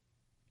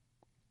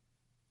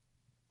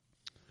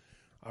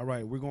All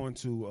right, we're going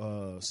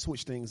to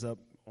switch things up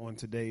on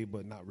today,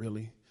 but not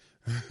really.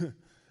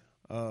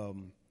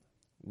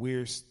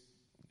 We're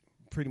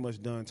pretty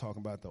much done talking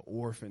about the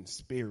orphan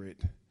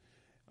spirit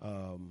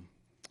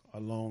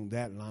along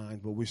that line,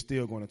 but we're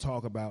still going to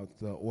talk about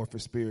the orphan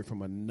spirit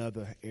from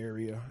another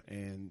area.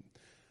 And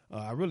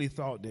I really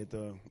thought that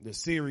the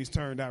series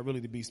turned out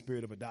really to be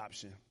spirit of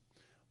adoption,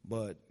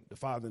 but the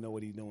Father know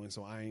what he's doing,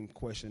 so I ain't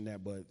questioning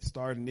that. But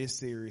starting this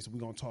series, we're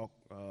going to talk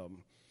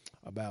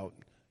about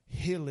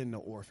healing the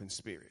orphan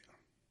spirit.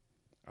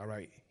 All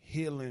right,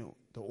 healing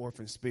the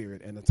orphan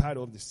spirit. And the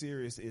title of the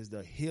series is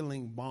The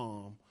Healing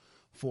Balm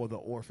for the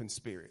Orphan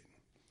Spirit.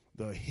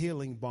 The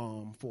Healing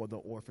Balm for the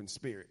Orphan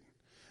Spirit.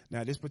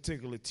 Now, this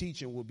particular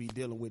teaching will be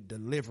dealing with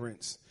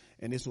deliverance,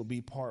 and this will be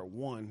part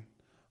one.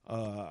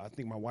 I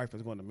think my wife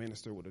is going to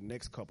minister with the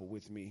next couple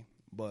with me,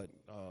 but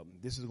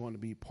this is going to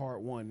be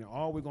part one. Now,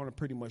 all we're going to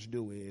pretty much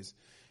do is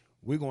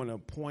we're going to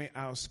point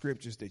out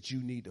scriptures that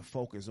you need to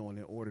focus on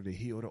in order to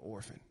heal the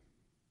orphan.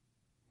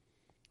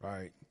 All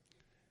right,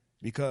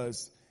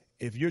 because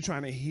if you're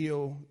trying to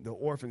heal the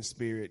orphan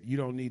spirit, you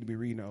don't need to be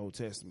reading the Old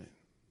Testament.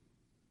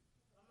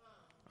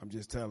 I'm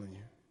just telling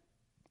you.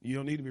 You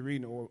don't need to be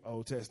reading the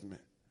Old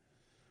Testament.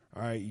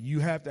 All right,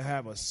 you have to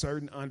have a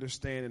certain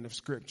understanding of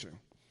Scripture.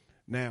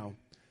 Now,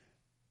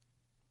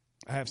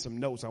 I have some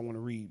notes I want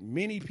to read.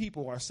 Many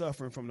people are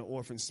suffering from the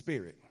orphan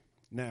spirit.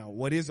 Now,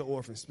 what is the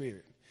orphan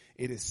spirit?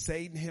 It is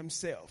Satan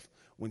himself.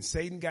 When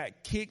Satan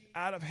got kicked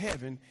out of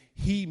heaven,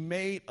 he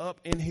made up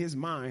in his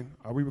mind.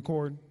 Are we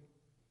recording?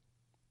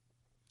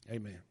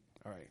 Amen.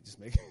 All right, just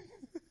make it.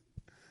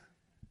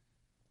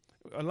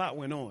 A lot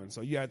went on, so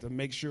you have to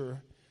make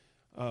sure.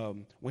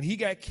 When he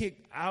got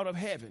kicked out of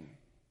heaven,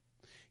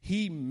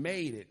 he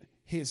made it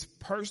his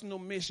personal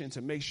mission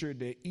to make sure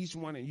that each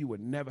one of you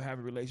would never have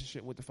a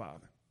relationship with the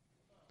Father.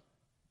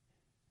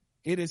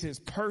 It is his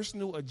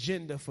personal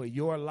agenda for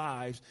your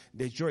lives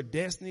that your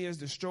destiny is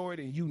destroyed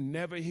and you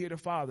never hear the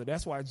Father.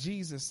 That's why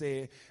Jesus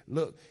said,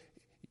 look,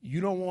 you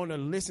don't want to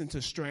listen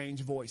to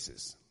strange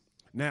voices.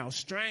 Now,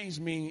 strange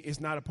means it's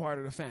not a part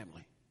of the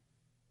family.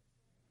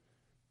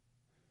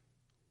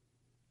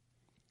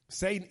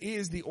 Satan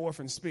is the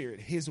orphan spirit.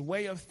 His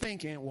way of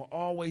thinking will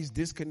always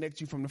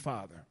disconnect you from the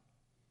Father.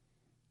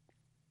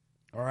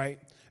 All right.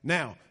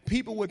 Now,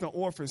 people with an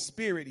orphan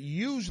spirit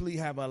usually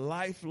have a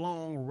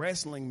lifelong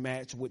wrestling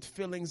match with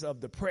feelings of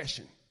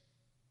depression,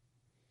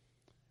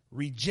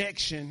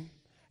 rejection,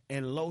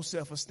 and low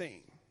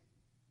self-esteem.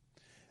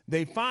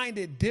 They find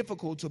it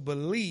difficult to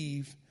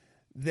believe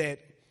that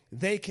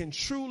they can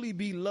truly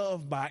be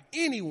loved by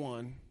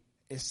anyone,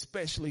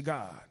 especially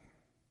God.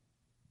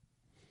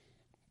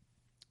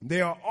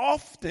 They are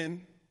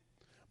often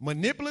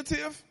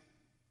manipulative,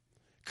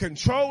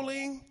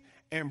 controlling,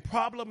 and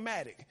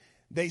problematic.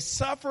 They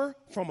suffer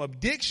from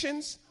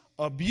addictions,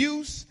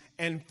 abuse,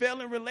 and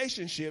failing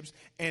relationships,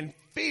 and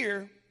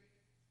fear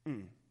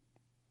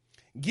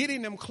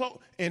getting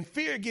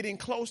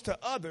close to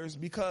others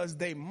because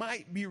they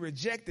might be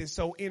rejected.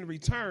 So in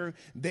return,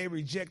 they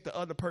reject the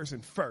other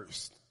person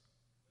first.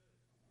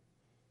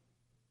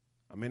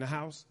 I'm in the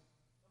house?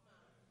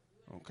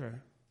 Okay.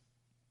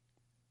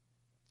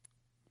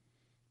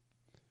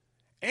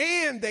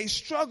 And they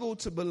struggle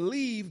to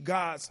believe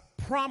God's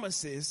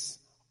promises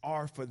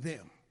are for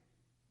them.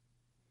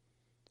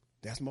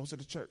 That's most of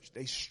the church.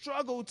 They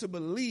struggle to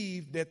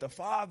believe that the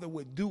Father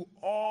would do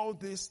all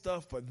this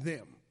stuff for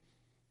them.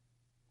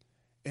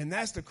 And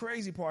that's the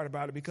crazy part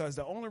about it, because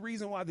the only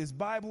reason why this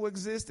Bible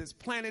exists, this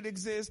planet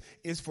exists,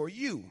 is for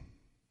you.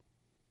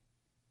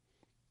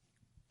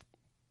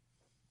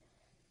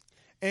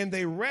 And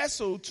they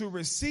wrestle to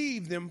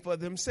receive them for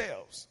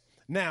themselves.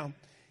 Now,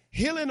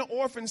 healing the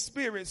orphan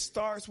spirit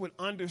starts with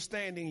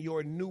understanding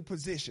your new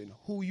position,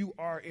 who you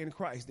are in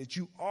Christ, that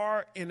you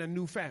are in a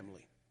new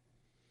family.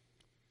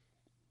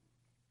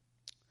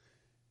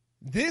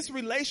 This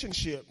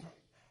relationship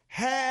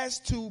has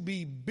to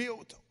be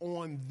built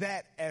on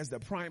that as the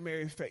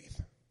primary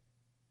faith.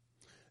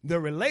 The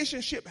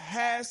relationship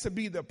has to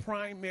be the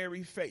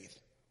primary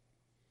faith.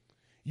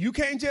 You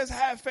can't just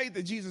have faith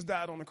that Jesus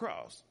died on the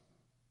cross.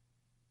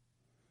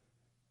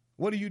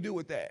 What do you do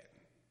with that?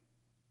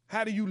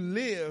 How do you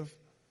live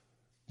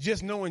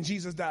just knowing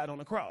Jesus died on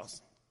the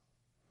cross?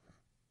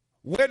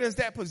 Where does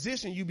that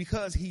position you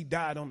because he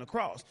died on the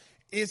cross?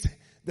 It's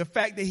the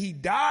fact that he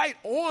died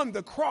on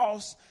the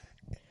cross,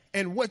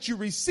 and what you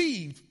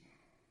received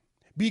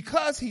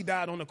because he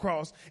died on the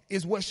cross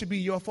is what should be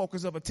your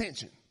focus of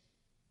attention.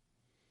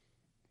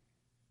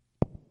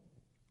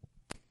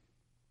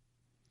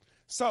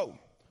 So,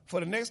 for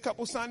the next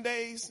couple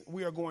Sundays,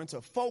 we are going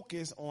to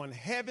focus on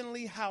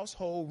heavenly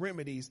household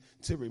remedies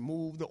to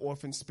remove the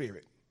orphan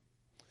spirit.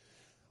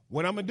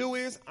 What I'm going to do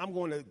is I'm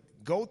going to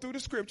go through the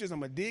scriptures. I'm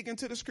going to dig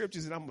into the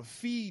scriptures, and I'm going to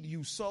feed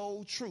you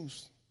soul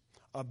truths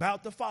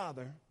about the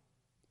Father,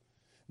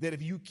 that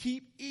if you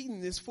keep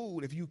eating this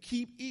food, if you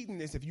keep eating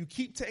this, if you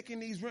keep taking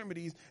these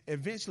remedies,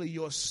 eventually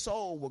your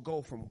soul will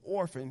go from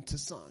orphan to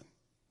son.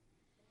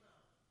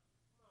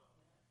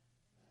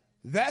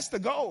 That's the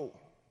goal.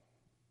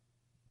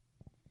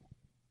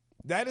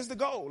 That is the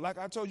goal. Like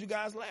I told you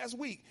guys last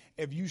week,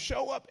 if you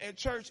show up at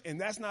church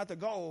and that's not the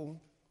goal,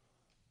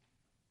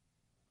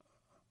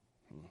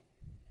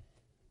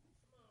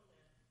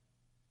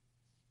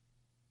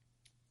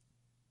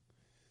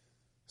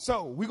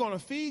 so we're going to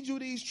feed you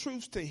these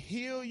truths to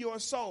heal your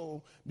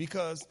soul,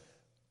 because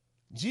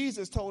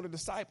Jesus told the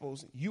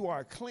disciples, you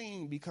are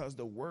clean because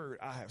the word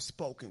I have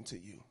spoken to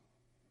you.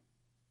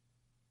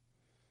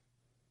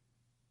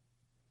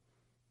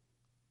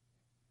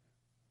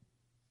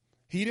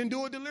 He didn't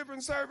do a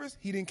deliverance service.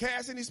 He didn't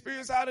cast any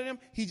spirits out of them.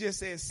 He just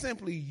said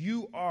simply,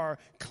 you are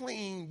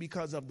clean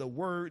because of the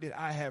word that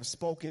I have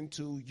spoken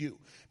to you.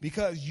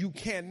 Because you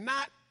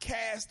cannot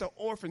cast the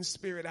orphan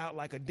spirit out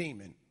like a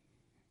demon.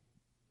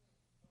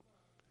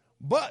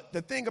 But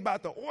the thing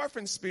about the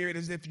orphan spirit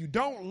is if you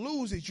don't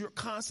lose it, you're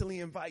constantly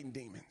inviting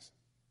demons.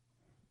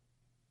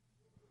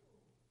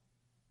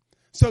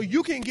 So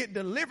you can get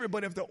delivered,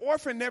 but if the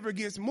orphan never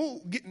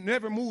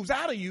never moves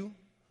out of you,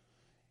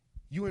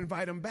 you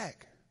invite them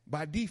back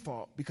by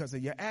default because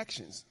of your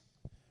actions,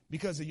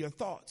 because of your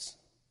thoughts,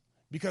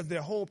 because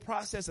their whole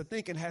process of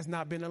thinking has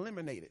not been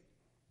eliminated.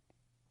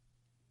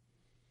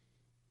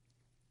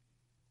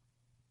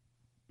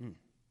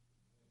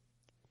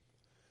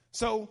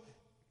 So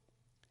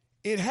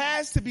it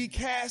has to be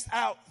cast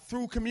out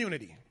through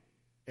community.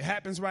 It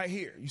happens right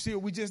here. You see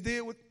what we just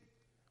did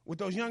with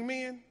those young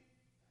men?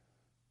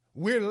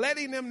 We're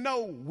letting them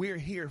know we're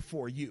here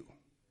for you.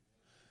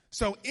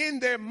 So in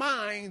their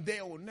mind,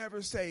 they will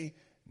never say,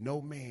 no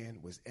man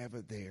was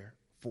ever there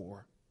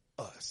for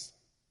us.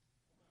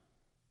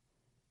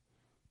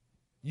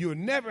 You'll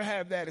never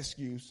have that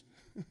excuse.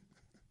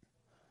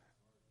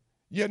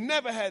 You'll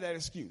never have that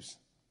excuse.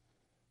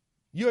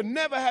 You'll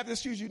never have the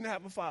excuse you didn't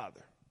have a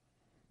father.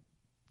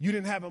 You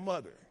didn't have a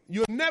mother.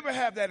 You'll never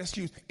have that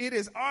excuse. It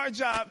is our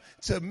job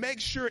to make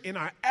sure in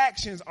our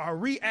actions, our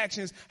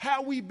reactions,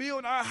 how we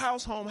build our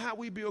house home, how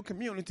we build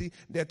community,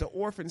 that the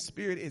orphan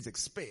spirit is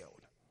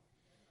expelled.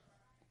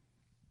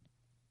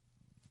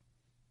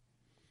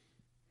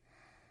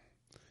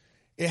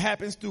 It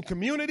happens through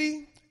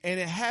community, and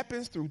it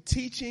happens through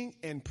teaching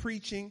and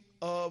preaching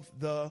of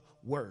the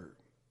word.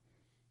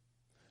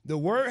 The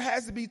word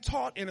has to be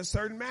taught in a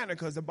certain manner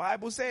because the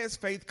Bible says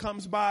faith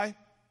comes by.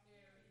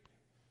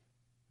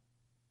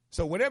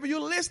 So whatever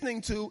you're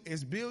listening to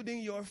is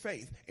building your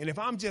faith. And if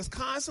I'm just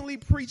constantly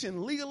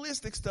preaching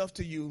legalistic stuff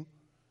to you,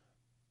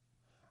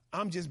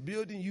 I'm just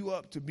building you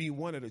up to be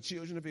one of the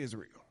children of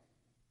Israel.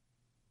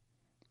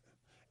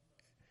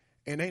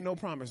 And ain't no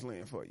promised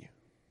land for you.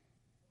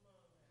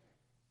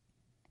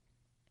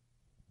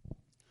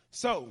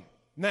 So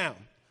now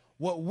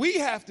what we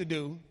have to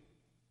do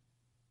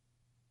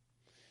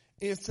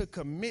is to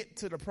commit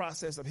to the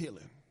process of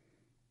healing.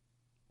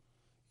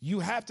 You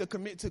have to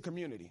commit to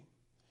community.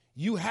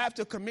 You have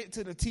to commit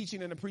to the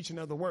teaching and the preaching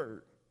of the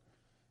word.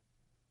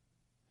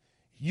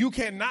 You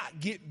cannot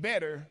get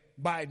better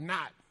by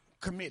not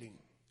committing.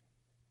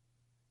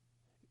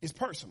 It's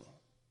personal.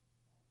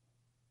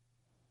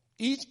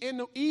 Each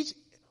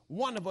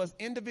one of us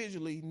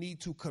individually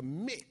need to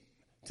commit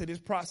to this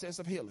process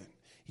of healing.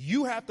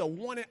 You have to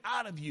want it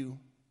out of you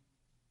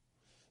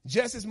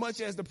just as much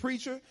as the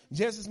preacher,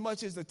 just as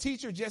much as the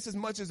teacher, just as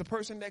much as the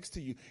person next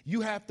to you. You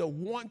have to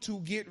want to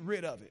get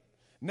rid of it.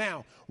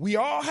 Now, we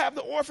all have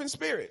the orphan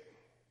spirit.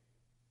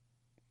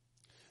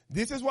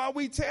 This is why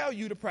we tell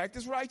you to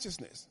practice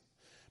righteousness.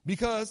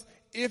 Because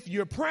if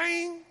you're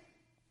praying,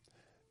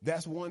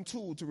 that's one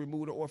tool to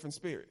remove the orphan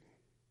spirit.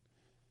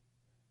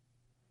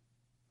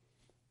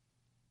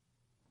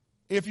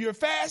 If you're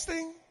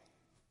fasting,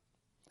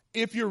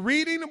 if you're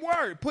reading the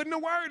word, putting the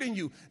word in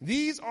you,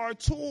 these are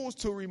tools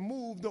to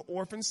remove the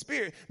orphan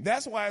spirit.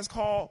 That's why it's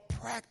called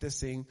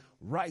practicing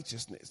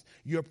righteousness.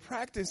 You're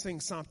practicing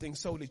something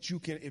so that you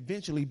can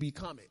eventually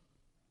become it.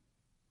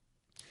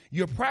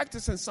 You're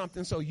practicing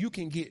something so you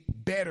can get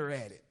better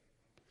at it.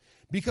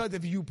 Because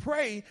if you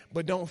pray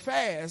but don't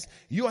fast,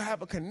 you'll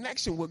have a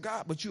connection with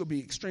God, but you'll be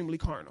extremely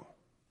carnal.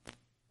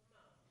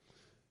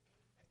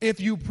 If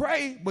you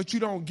pray, but you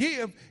don't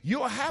give,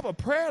 you'll have a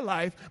prayer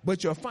life,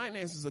 but your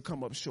finances will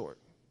come up short.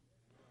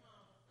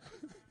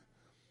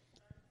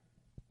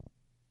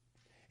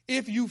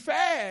 If you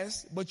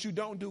fast, but you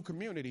don't do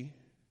community,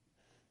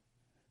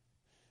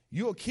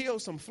 you'll kill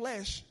some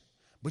flesh,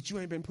 but you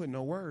ain't been putting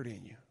no word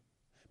in you.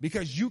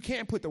 Because you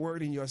can't put the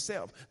word in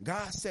yourself.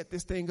 God set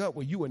this thing up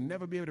where you will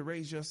never be able to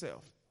raise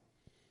yourself.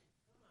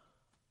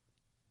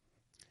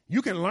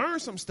 You can learn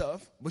some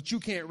stuff, but you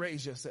can't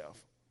raise yourself.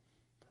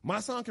 My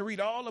son can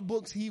read all the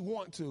books he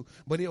wants to,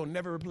 but it'll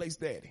never replace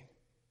daddy.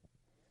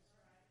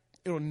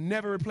 It'll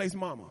never replace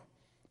mama.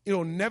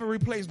 It'll never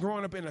replace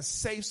growing up in a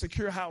safe,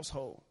 secure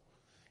household.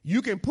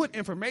 You can put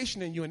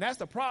information in you, and that's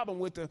the problem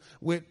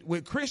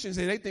with Christians.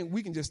 They think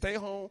we can just stay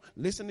home,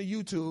 listen to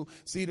YouTube.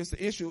 See, that's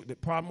the issue. The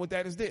problem with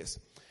that is this.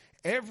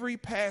 Every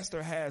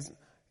pastor has,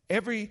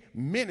 every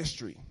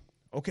ministry,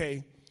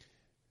 okay,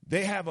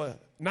 they have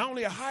not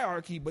only a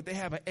hierarchy, but they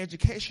have an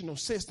educational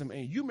system,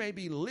 and you may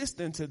be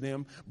listening to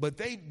them, but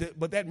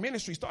that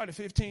ministry started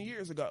 15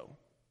 years ago.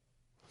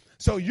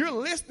 So you're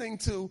listening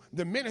to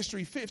the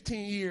ministry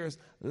 15 years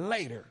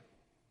later.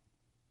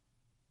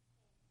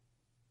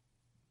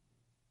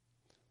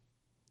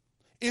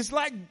 It's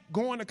like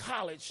going to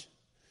college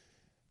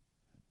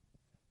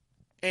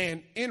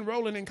and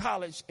enrolling in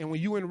college, and when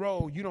you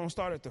enroll, you don't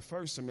start at the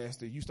first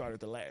semester, you start at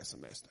the last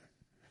semester.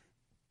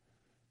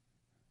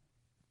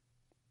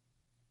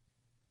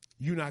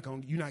 You're not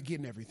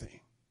getting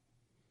everything.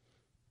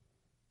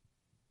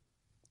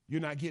 You're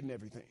not getting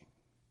everything.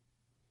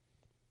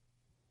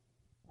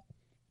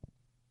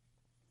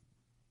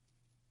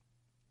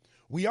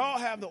 We all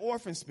have the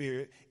orphan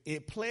spirit.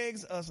 It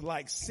plagues us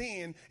like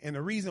sin, and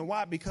the reason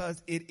why,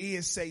 because it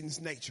is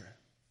Satan's nature.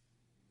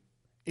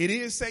 It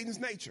is Satan's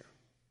nature.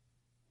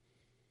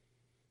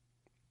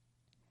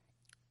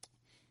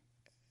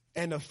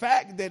 And the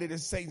fact that it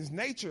is Satan's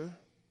nature,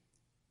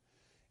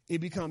 it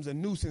becomes a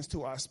nuisance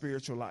to our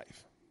spiritual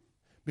life.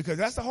 Because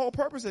that's the whole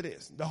purpose of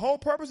this. The whole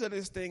purpose of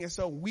this thing is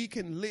so we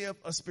can live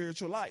a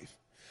spiritual life.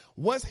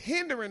 What's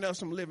hindering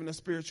us from living a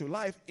spiritual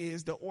life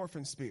is the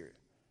orphan spirit.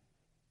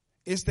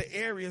 It's the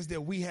areas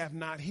that we have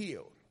not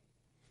healed.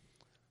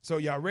 So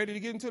y'all ready to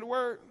get into the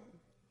word?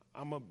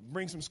 I'm going to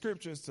bring some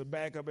scriptures to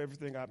back up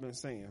everything I've been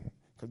saying,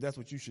 because that's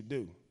what you should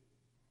do.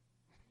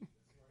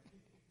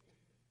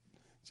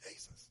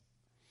 Jesus.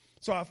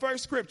 So our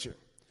first scripture,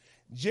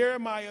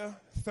 Jeremiah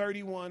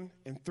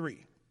 31:3.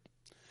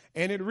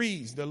 And it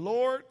reads, the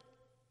Lord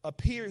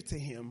appeared to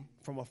him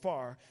from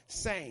afar,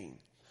 saying,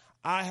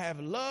 I have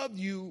loved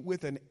you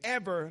with an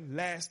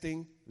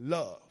everlasting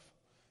love.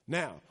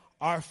 Now,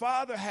 our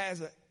Father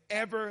has an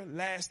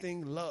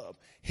everlasting love.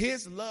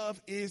 His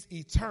love is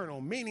eternal,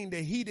 meaning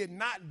that he did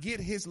not get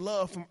his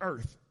love from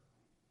earth.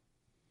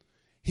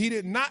 He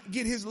did not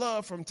get his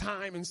love from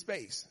time and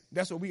space.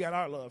 That's where we got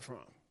our love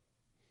from.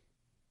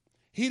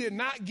 He did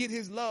not get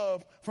his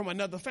love from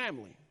another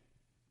family.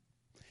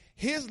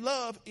 His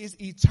love is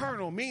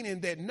eternal, meaning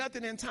that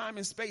nothing in time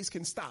and space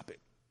can stop it.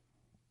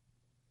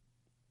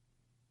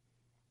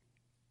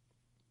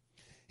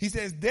 He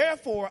says,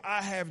 therefore,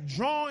 I have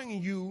drawn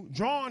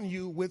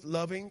you with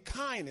loving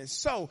kindness.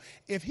 So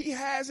if he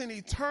has an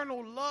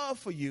eternal love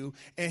for you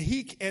and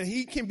he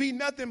can be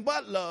nothing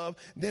but love,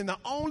 then the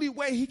only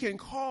way he can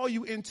call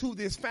you into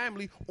this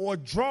family or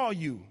draw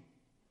you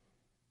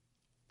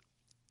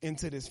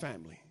into this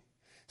family.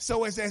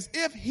 So it's as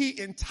if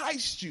he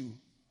enticed you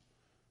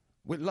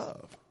with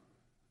love.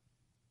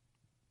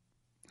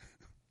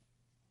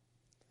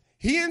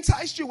 He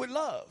enticed you with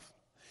love.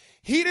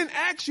 He didn't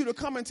ask you to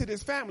come into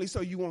this family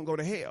so you won't go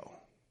to hell.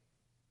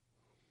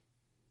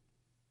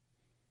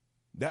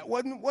 That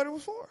wasn't what it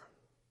was for.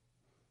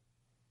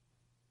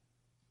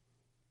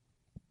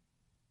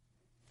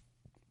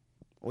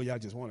 Or y'all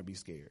just want to be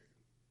scared.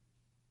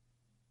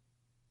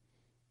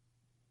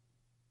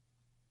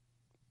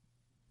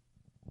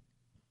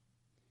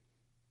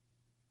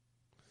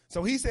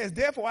 So he says,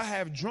 therefore, I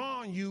have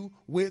drawn you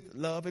with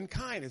love and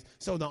kindness.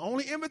 So the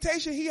only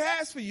invitation he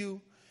has for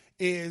you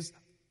is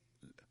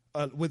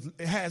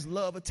it has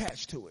love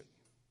attached to it.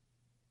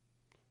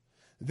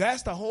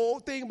 That's the whole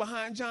thing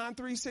behind John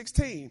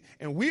 3:16.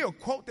 And we'll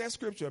quote that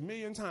scripture a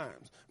million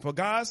times. For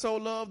God so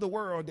loved the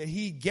world that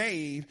he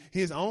gave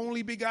his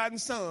only begotten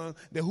son,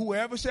 that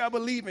whoever shall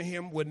believe in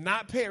him would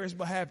not perish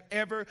but have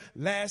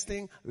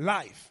everlasting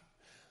life.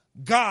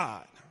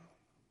 God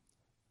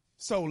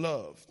so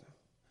loved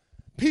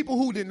people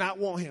who did not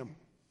want him.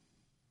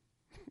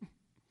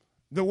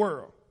 The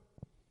world.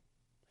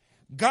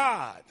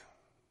 God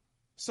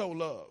so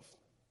loved.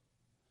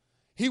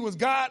 He was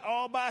God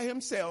all by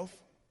himself,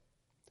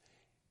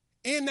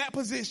 in that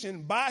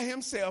position by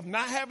himself,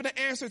 not having to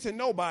answer to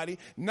nobody,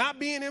 not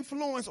being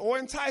influenced or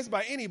enticed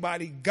by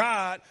anybody.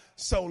 God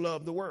so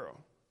loved the world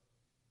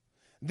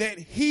that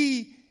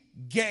he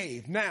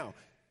gave. Now,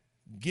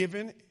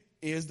 given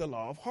is the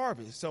law of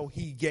harvest. So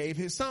he gave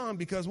his son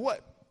because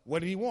what? What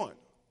did he want?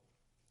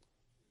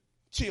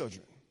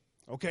 Children.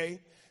 Okay?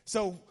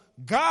 So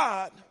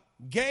God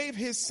gave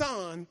his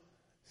son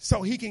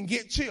so he can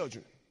get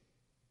children.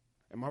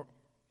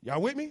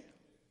 Y'all with me?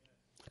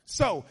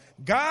 So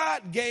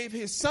God gave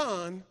his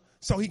son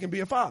so he can be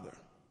a father.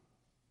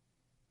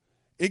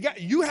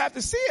 You have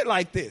to see it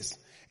like this.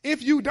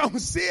 If you don't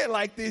see it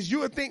like this, you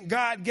would think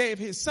God gave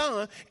his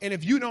son, and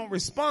if you don't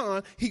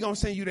respond, he gonna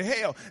send you to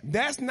hell.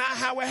 That's not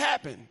how it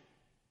happened.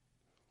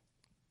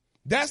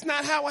 That's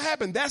not how it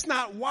happened. That's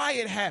not why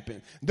it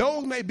happened.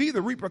 Those may be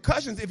the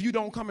repercussions if you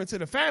don't come into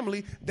the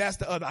family. That's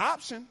the other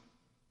option.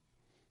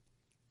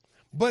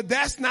 But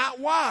that's not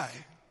why.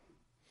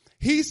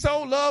 He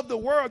so loved the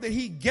world that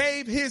he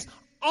gave his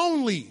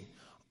only,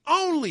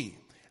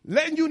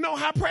 letting you know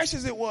how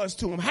precious it was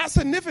to him, how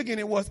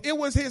significant it was. It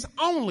was his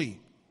only.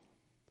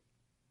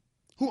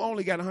 Who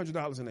only got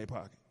 $100 in their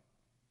pocket?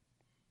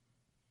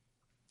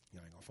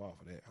 Y'all ain't gonna fall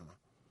for that, huh?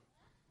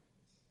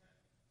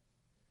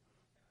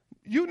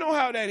 You know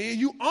how that is.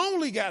 You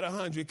only got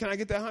 100. Can I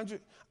get that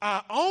 100?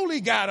 I only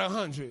got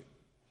 100.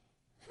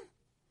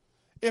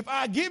 If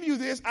I give you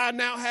this, I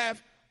now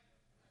have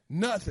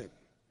nothing.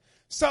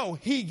 So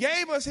he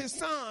gave us his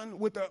son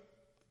with a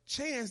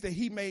chance that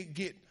he may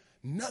get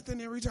nothing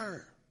in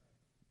return.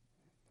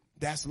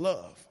 That's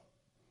love.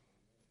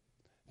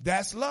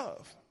 That's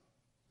love.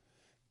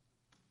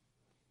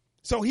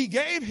 So he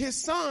gave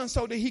his son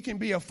so that he can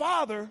be a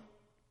father.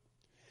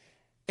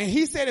 And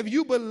he said, if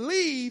you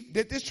believe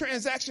that this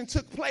transaction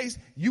took place,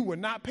 you will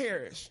not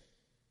perish.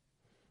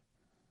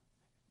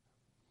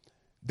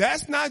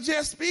 That's not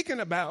just speaking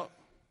about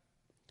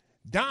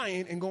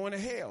dying and going to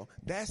hell.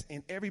 That's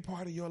in every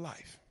part of your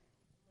life.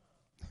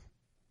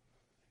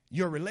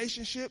 Your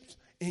relationships,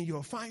 in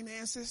your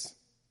finances,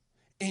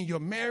 in your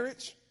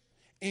marriage,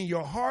 in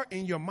your heart,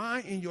 in your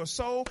mind, in your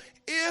soul.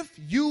 If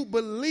you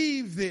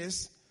believe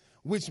this,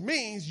 which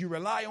means you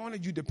rely on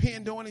it, you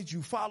depend on it,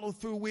 you follow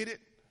through with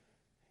it,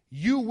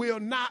 you will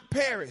not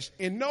perish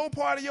in no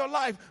part of your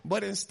life.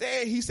 But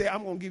instead, he said,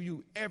 I'm going to give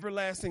you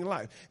everlasting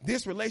life.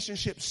 This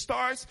relationship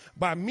starts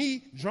by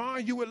me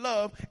drawing you with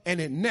love,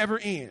 and it never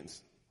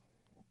ends.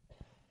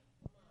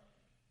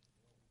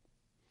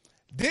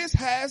 This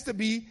has to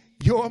be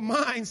your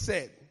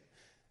mindset.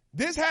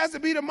 This has to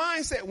be the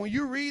mindset. When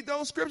you read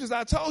those scriptures,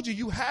 I told you,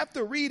 you have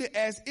to read it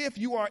as if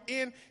you are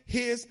in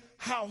his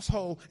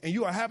household and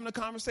you are having a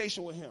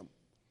conversation with him.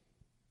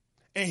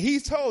 And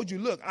he's told you,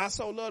 look, I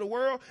so love the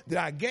world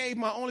that I gave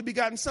my only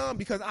begotten son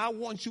because I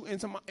want you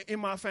in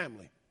my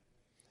family.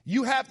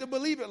 You have to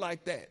believe it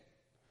like that.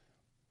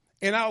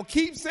 And I'll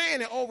keep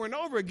saying it over and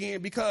over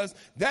again because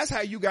that's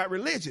how you got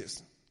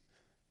religious.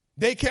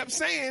 They kept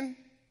saying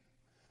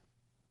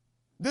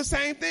the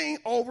same thing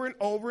over and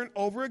over and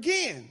over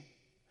again.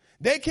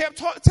 They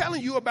kept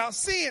telling you about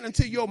sin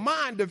until your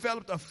mind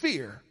developed a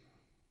fear.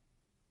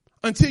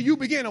 Until you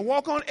began to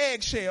walk on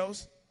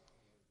eggshells.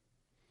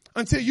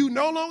 Until you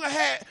no longer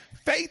had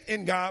faith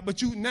in God,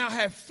 but you now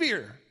have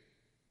fear.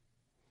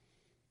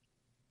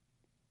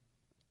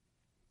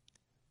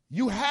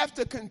 You have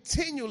to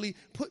continually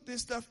put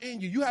this stuff in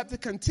you. You have to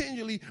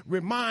continually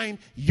remind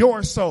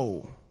your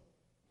soul.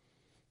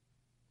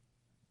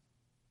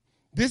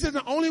 This is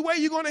the only way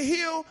you're going to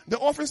heal. The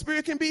orphan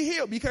spirit can be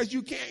healed because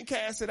you can't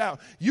cast it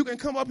out. You can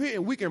come up here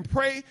and we can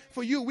pray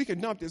for you. We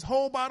can dump this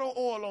whole bottle of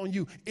oil on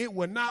you. It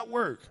will not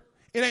work.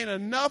 It ain't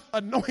enough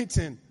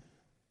anointing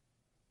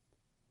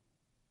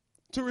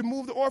to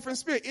remove the orphan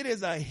spirit. It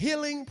is a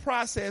healing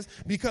process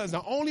because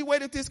the only way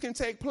that this can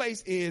take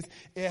place is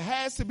it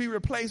has to be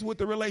replaced with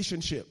the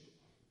relationship.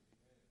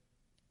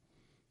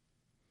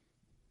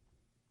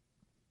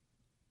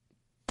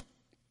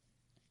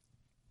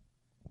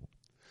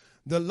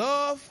 The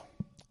love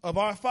of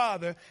our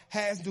Father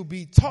has to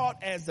be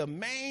taught as the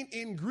main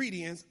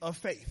ingredients of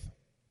faith.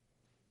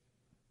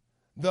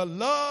 The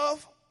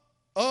love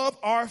of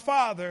our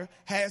Father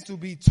has to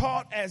be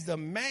taught as the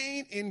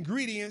main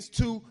ingredients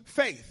to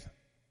faith.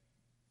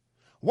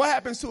 What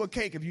happens to a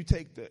cake if you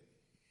take the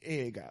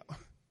egg out?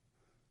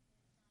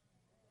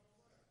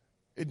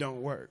 It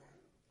don't work.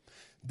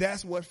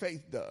 That's what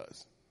faith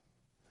does.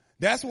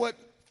 That's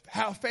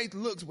how faith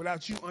looks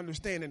without you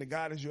understanding that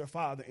God is your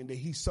Father and that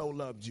he so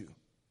loved you.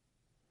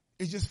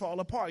 It just fall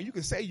apart. You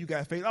can say you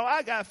got faith. Oh,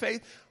 I got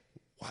faith.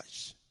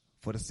 Watch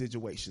for the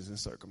situations and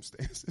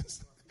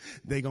circumstances.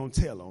 They gonna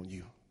tell on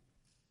you.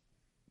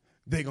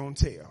 They gonna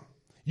tell.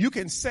 You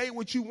can say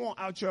what you want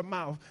out your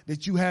mouth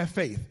that you have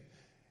faith.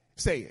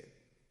 Say it.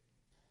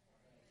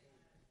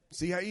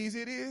 See how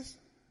easy it is?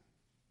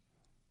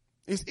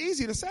 It's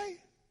easy to say.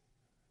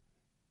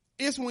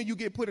 It's when you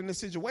get put in a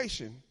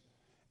situation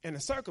and a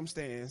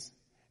circumstance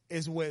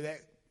is where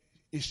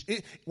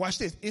watch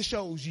this, it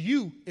shows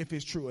you if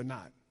it's true or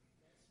not.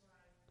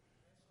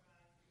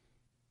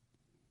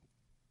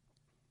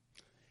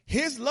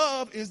 His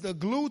love is the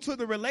glue to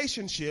the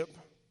relationship.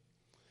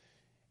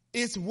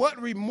 It's what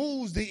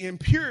removes the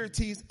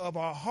impurities of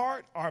our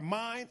heart, our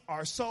mind,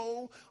 our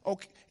soul.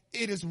 Okay.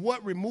 It is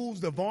what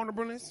removes the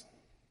vulnerableness.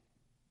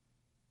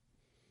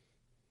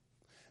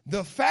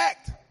 The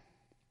fact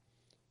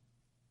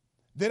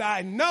that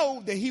I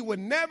know that he would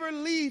never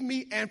leave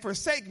me and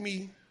forsake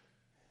me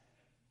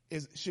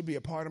should be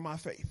a part of my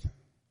faith.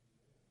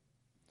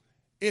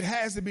 It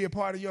has to be a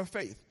part of your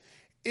faith.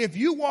 If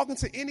you walk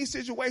into any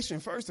situation,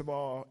 first of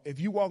all, if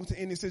you walk into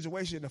any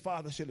situation, the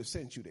Father should have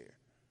sent you there.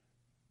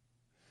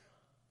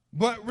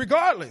 But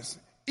regardless,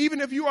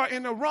 even if you are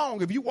in the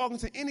wrong, if you walk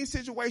into any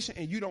situation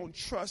and you don't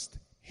trust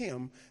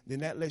him, then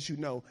that lets you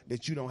know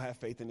that you don't have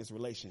faith in this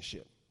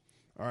relationship.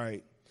 All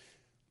right.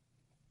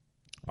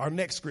 Our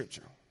next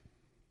scripture,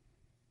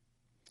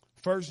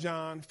 1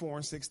 John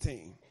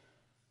 4:16.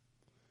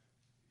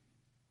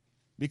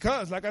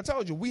 Because, like I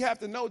told you, we have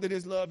to know that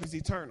his love is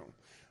eternal.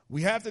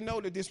 We have to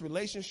know that this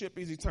relationship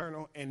is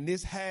eternal, and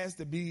this has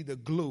to be the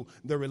glue.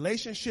 The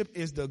relationship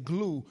is the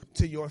glue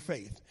to your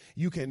faith.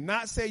 You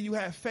cannot say you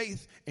have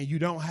faith and you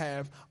don't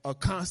have a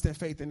constant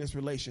faith in this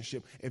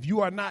relationship. If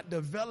you are not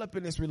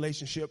developing this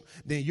relationship,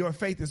 then your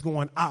faith is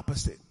going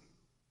opposite.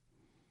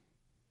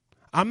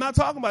 I'm not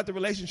talking about the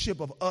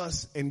relationship of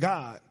us and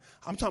God.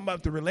 I'm talking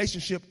about the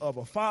relationship of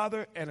a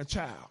father and a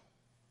child.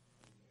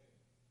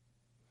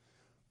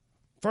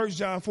 1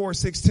 John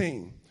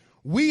 4:16.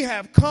 We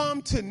have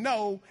come to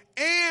know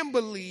and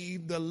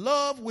believe the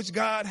love which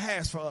God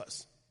has for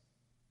us.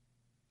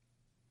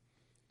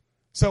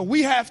 So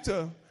we have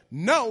to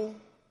know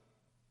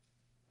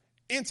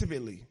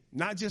intimately,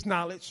 not just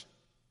knowledge.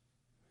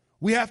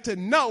 We have to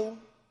know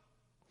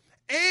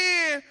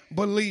and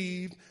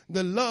believe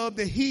the love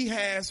that he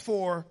has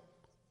for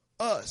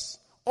us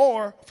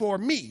or for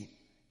me.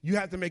 You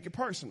have to make it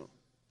personal.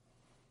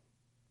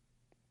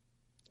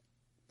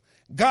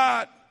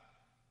 God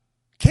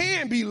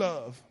can be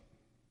love.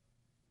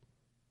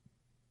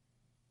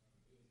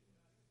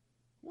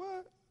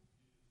 What?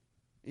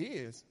 He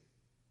is.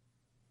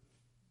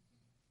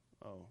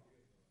 Oh,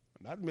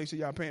 I have to make sure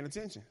y'all paying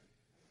attention.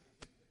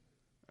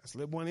 I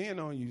slipped one in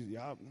on you.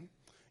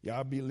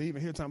 Y'all be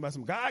leaving here talking about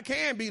some God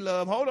can be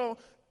love. Hold on.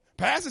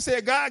 Pastor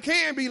said God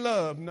can be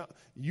love. No,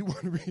 you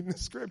weren't reading the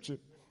scripture.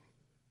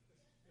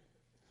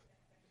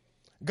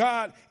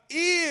 God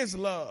is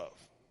love.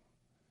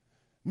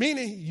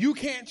 Meaning you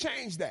can't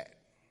change that.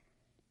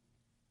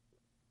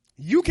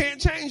 You can't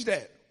change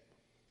that.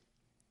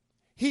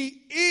 He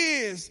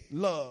is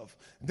love.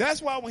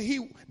 That's why what he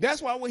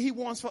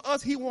wants for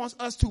us, he wants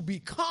us to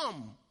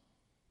become.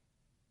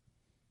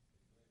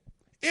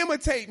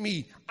 Imitate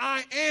me.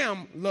 I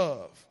am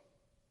love.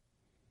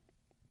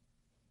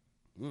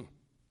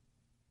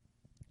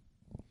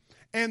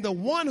 And the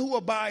one who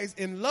abides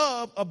in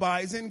love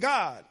abides in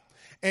God,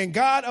 and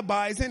God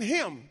abides in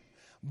him.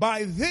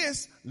 By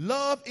this,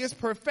 love is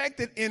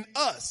perfected in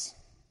us,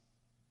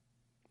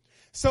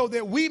 so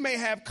that we may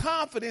have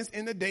confidence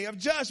in the day of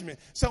judgment.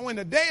 So in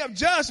the day of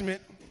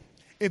judgment,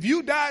 if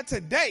you die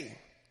today,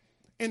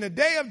 in the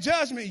day of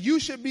judgment, you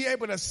should be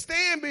able to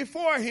stand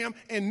before him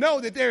and know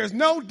that there is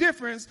no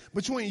difference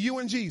between you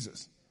and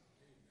Jesus.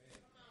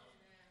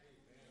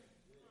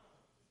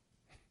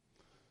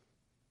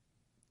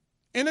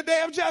 In the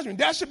day of judgment,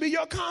 that should be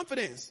your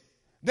confidence.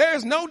 There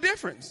is no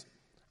difference.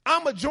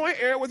 I'm a joint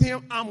heir with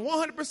him. I'm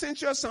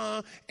 100% your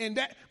son.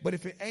 But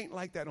if it ain't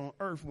like that on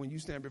earth when you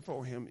stand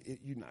before him,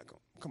 you're not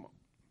going. Come on.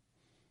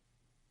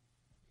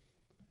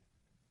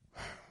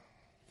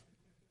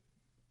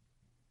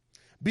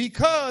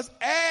 Because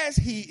as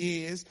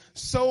he is,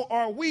 so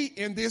are we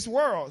in this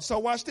world. So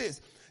watch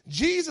this.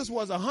 Jesus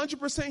was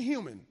 100%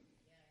 human.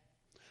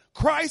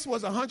 Christ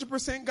was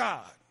 100%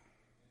 God.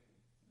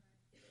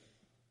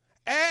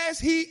 As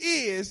he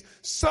is,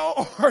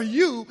 so are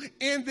you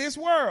in this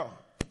world.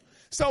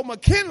 So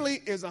McKinley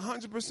is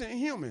 100%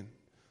 human,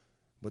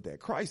 but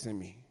that Christ in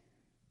me,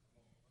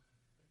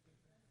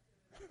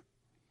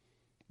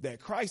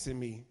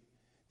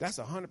 that's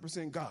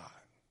 100% God.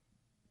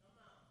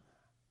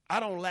 I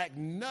don't lack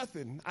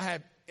nothing. I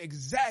have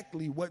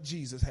exactly what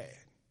Jesus had.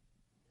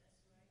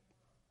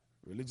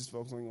 Religious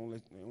folks don't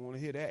want to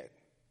hear that.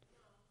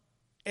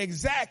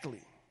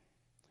 Exactly.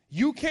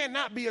 You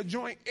cannot be a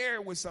joint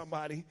heir with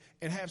somebody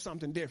and have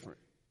something different.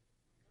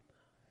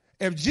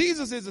 If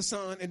Jesus is a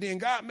son and then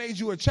God made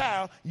you a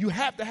child, you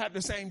have to have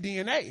the same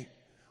DNA.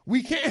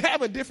 We can't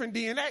have a different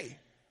DNA.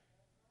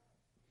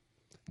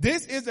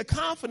 This is the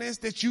confidence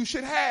that you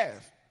should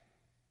have.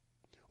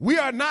 We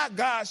are not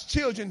God's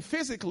children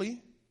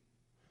physically.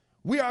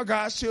 We are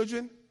God's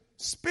children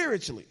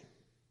spiritually.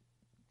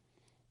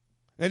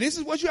 And this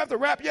is what you have to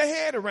wrap your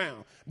head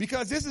around,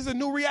 because this is a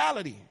new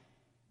reality.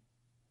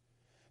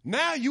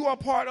 Now you are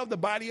part of the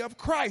body of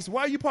Christ.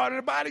 Why are you part of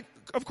the body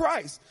of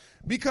Christ?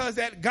 Because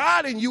that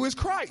God in you is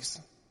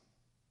Christ.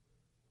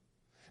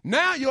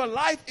 Now your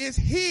life is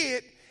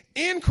hid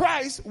in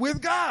Christ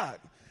with God.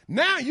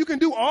 Now you can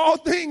do all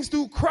things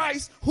through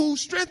Christ who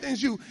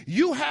strengthens you.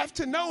 You have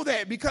to know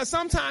that, because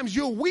sometimes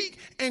you're weak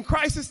and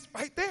Christ is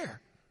right there.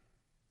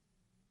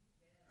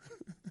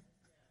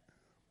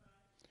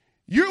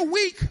 You're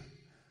weak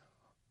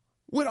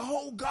with a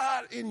whole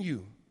God in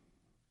you.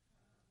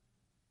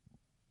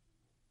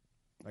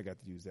 I got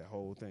to use that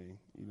whole thing.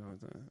 You know what I'm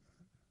saying?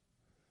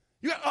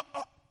 You got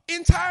an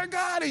entire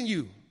God in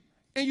you,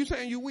 and you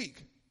saying you're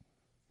weak.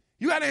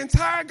 You got an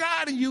entire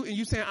God in you, and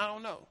you saying, I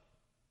don't know.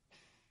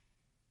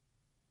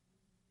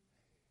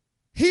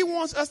 He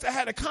wants us to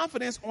have the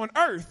confidence on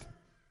earth.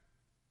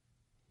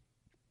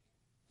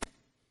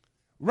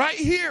 Right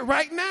here,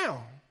 right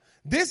now.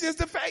 This is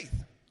the faith.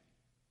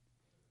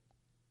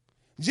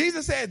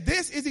 Jesus said,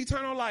 this is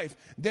eternal life,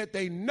 that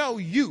they know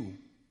you,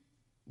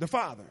 the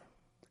Father,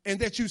 and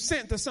that you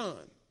sent the Son.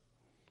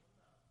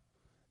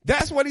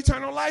 That's what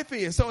eternal life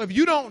is. So if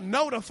you don't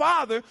know the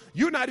Father,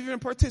 you're not even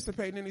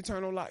participating in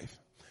eternal life.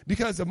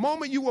 Because the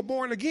moment you were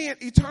born again,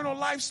 eternal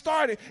life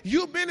started.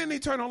 You've been in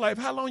eternal life.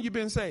 How long you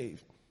been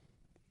saved?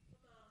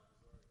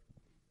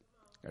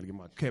 Got to get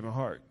my Kevin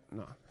Hart.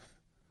 No.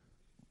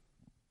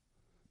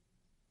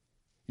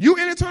 You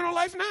in eternal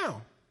life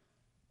now.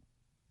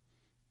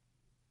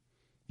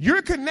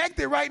 You're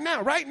connected right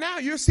now. Right now,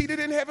 you're seated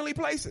in heavenly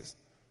places.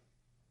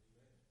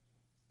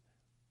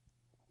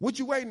 What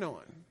you waiting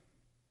on?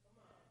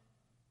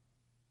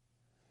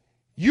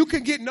 You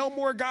can get no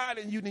more God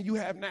in you than you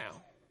have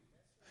now.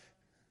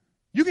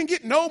 You can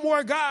get no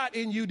more God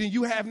in you than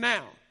you have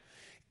now.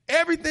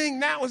 Everything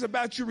now is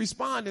about you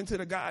responding to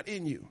the God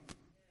in you.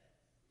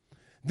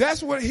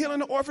 That's what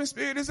healing the orphan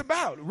spirit is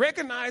about.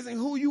 Recognizing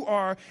who you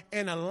are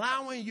and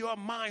allowing your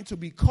mind to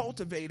be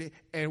cultivated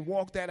and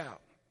walk that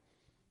out.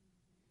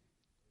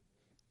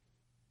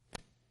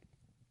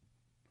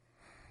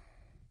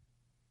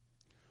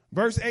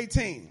 Verse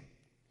 18.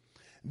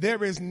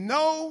 There is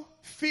no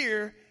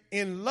fear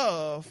in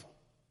love,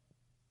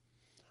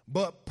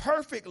 but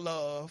perfect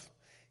love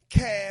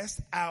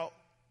casts out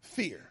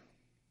fear.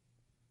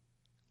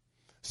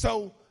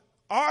 So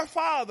our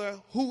Father,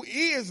 who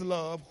is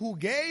love, who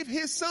gave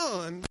his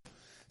son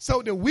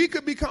so that we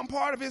could become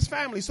part of his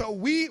family, so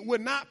we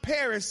would not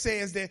perish,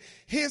 says that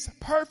his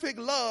perfect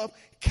love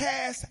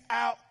casts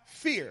out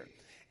fear.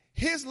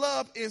 His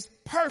love is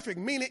perfect,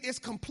 meaning it's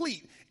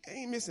complete. It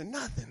ain't missing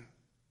nothing.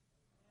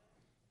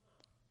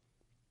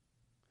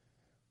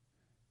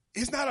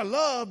 It's not a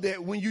love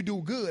that when you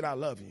do good, I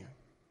love you.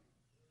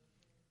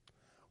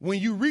 When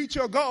you reach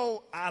your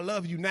goal, I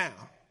love you now.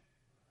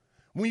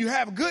 When you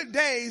have good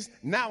days,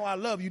 now I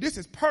love you. This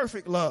is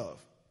perfect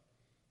love.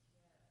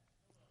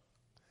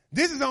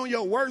 This is on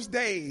your worst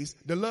days.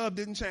 The love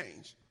didn't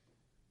change.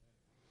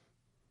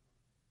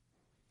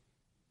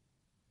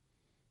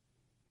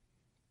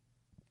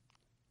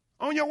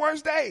 On your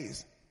worst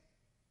days.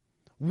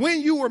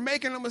 When you were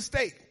making a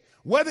mistake,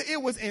 whether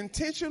it was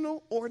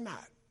intentional or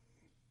not,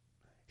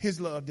 his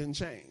love didn't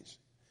change.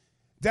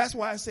 That's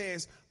why it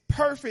says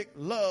perfect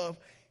love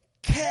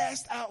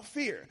cast out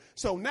fear.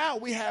 So now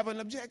we have an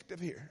objective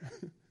here.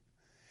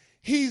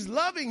 He's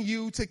loving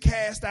you to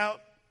cast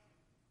out.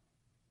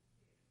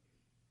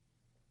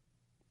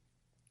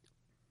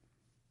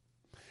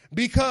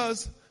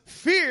 Because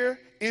fear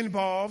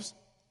involves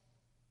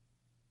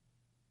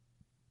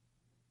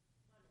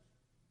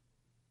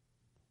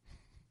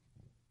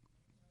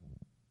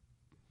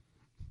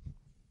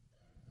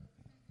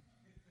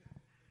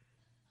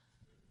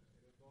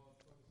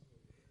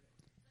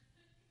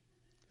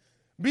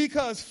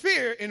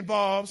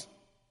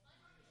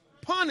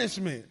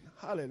punishment.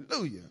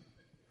 Hallelujah.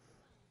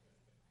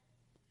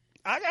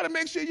 I got to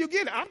make sure you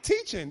get it. I'm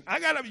teaching. I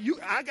got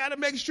to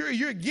make sure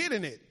you're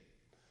getting it.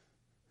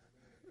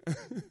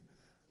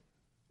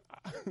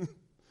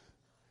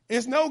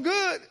 It's no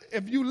good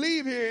if you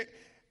leave here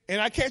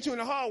and I catch you in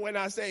the hallway and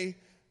I say,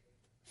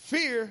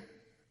 fear.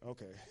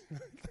 Okay.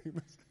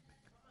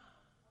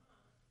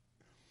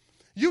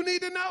 You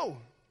need to know.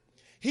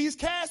 He's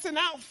casting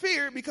out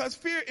fear because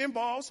fear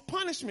involves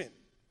punishment.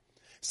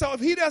 So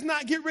if he does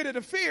not get rid of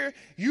the fear,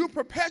 you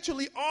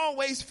perpetually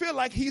always feel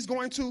like he's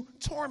going to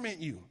torment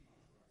you.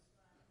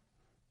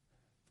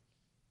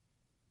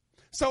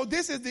 So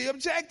this is the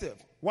objective.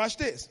 Watch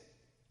this.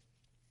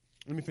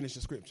 Let me finish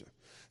the scripture.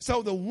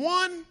 So the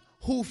one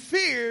who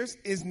fears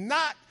is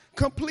not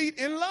complete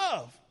in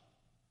love.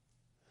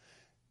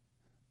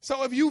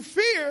 So if you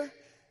fear,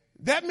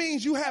 that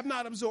means you have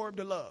not absorbed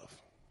the love.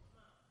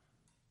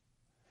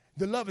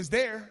 The love is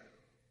there,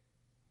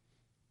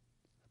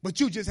 but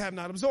you just have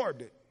not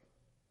absorbed it.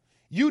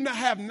 You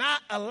have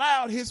not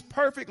allowed his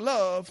perfect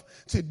love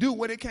to do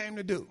what it came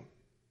to do.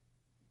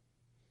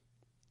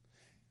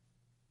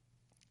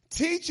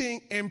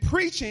 Teaching and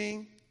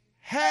preaching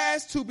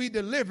has to be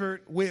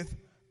delivered with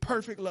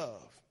perfect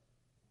love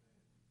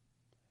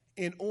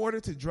in order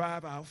to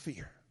drive out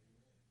fear.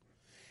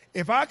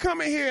 If I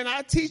come in here and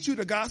I teach you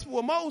the gospel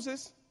of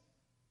Moses,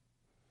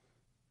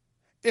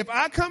 if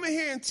I come in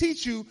here and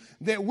teach you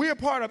that we're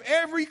part of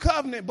every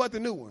covenant but the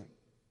new one,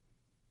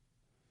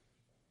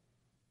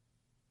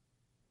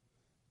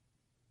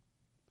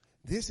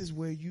 this is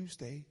where you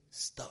stay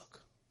stuck.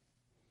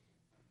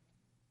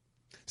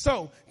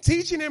 So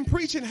teaching and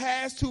preaching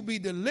has to be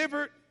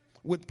delivered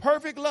with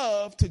perfect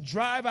love to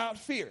drive out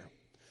fear.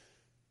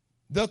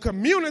 The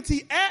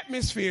community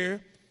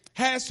atmosphere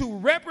has to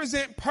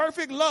represent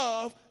perfect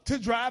love to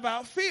drive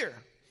out fear.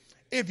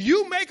 If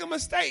you make a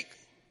mistake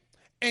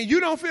and you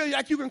don't feel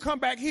like you can come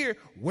back here,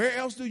 where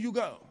else do you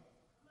go?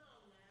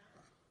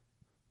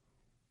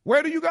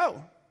 Where do you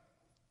go?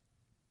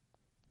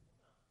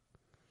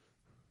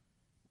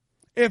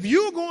 If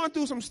you're going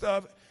through some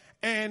stuff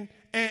and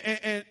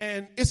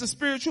it's a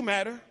spiritual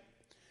matter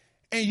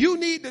and you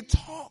need to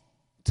talk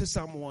to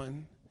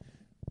someone,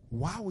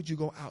 why would you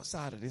go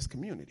outside of this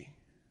community?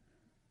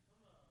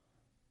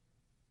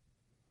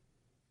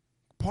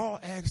 Paul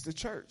asked the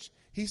church,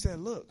 he said,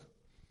 look,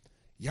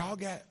 y'all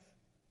got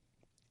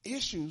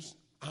issues,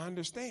 I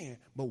understand,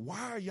 but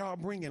why are y'all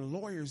bringing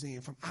lawyers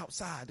in from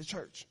outside the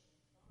church?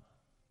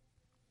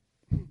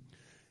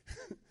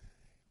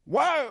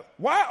 Why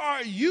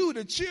are you,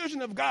 the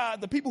children of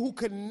God, the people who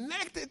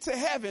connected to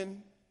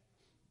heaven,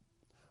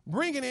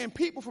 bringing in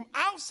people from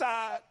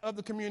outside of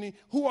the community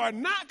who are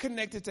not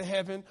connected to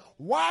heaven?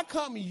 Why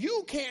come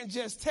you can't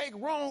just take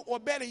wrong, or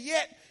better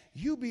yet,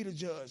 you be the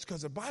judge?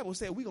 Because the Bible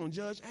said we're going to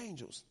judge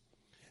angels.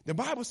 The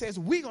Bible says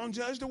we're going to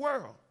judge the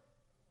world.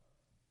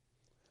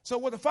 So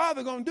what the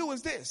Father going to do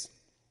is this.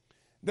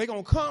 They're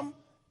going to come,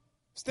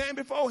 stand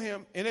before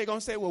him, and they're going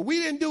to say, well, we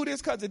didn't do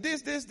this because of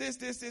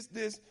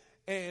this.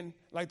 And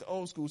like the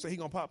old school, so he's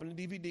going to pop in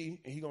the DVD,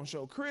 and he's going to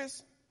show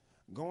Chris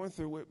going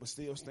through it but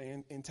still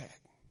staying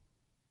intact.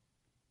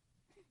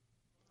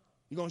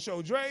 You're going to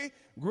show Dre,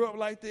 grew up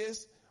like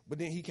this, but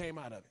then he came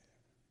out of it.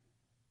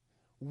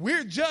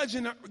 We're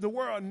judging the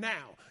world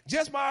now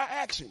just by our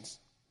actions.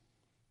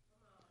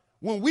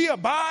 When we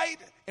abide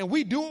and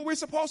we do what we're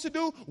supposed to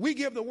do, we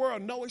give the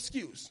world no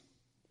excuse.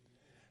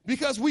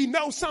 Because we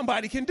know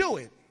somebody can do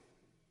it.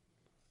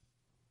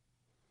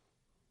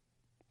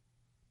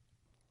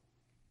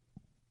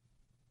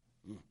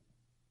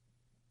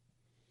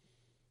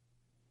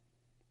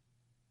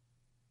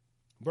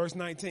 Verse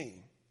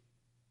 19.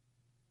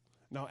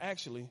 Now,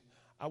 actually,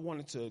 I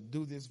wanted to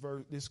do this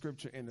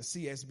scripture in the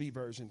CSB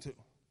version too.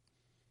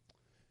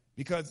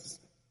 Because,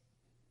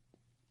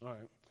 all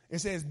right, it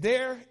says,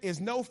 there is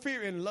no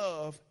fear in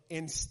love.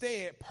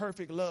 Instead,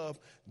 perfect love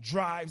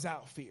drives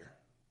out fear.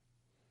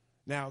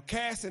 Now,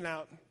 casting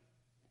out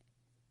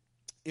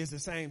is the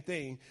same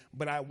thing,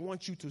 but I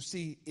want you to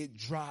see it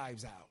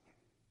drives out.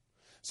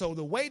 So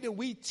the way that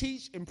we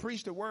teach and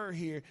preach the word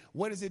here,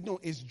 what is it doing?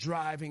 It's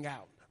driving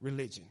out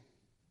religion.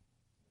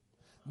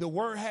 The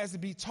word has to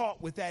be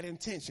taught with that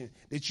intention,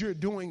 that you're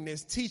doing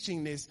this,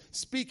 teaching this,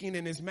 speaking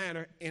in this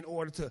manner in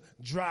order to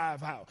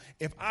drive out.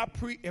 If I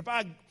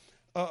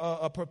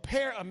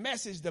prepare a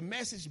message, the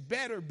message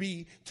better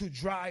be to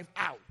drive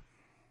out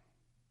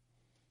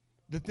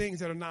the things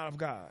that are not of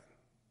God.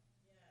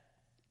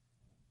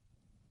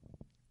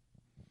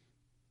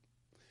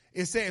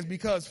 It says,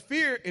 because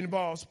fear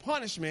involves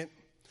punishment,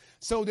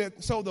 so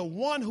the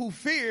one who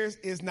fears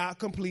is not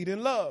complete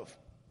in love.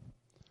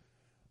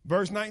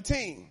 Verse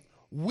 19.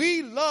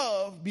 We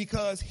love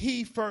because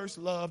he first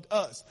loved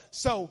us.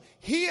 So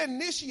he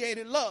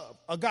initiated love,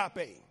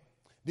 agape.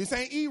 This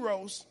ain't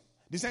eros.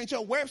 This ain't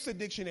your Webster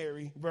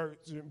Dictionary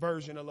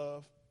version of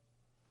love.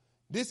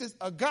 This is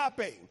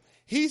agape.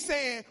 He's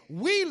saying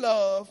we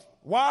love.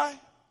 Why?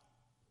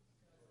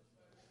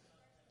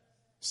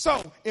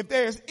 So if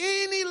there's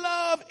any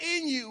love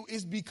in you,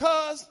 it's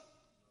because.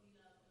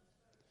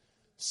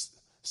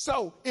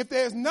 So if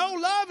there's no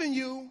love in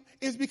you,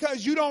 it's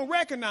because you don't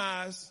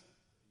recognize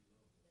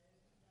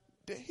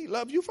that he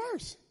loved you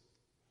first.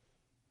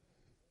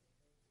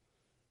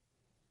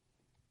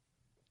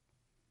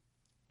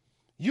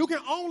 You can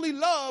only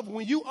love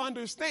when you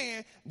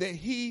understand that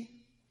he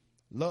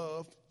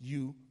loved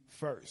you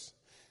first.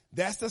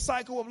 That's the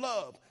cycle of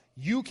love.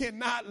 You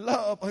cannot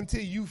love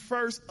until you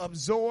first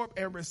absorb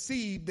and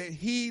receive that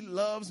he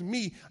loves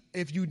me.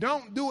 If you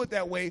don't do it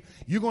that way,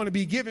 you're going to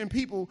be giving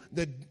people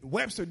the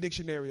Webster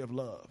Dictionary of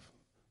love.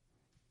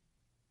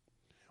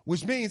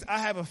 Which means I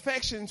have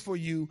affections for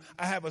you.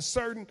 I have a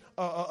certain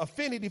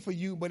affinity for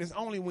you, but it's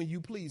only when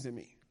you pleasing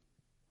me.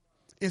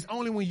 It's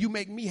only when you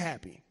make me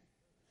happy.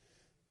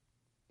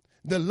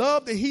 The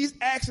love that he's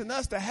asking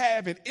us to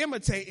have and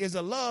imitate is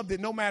a love that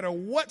no matter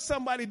what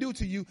somebody do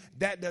to you,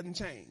 that doesn't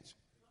change.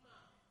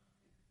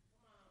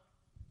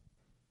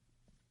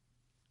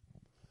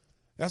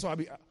 That's why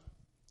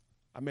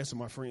I mess with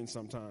my friends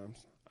sometimes.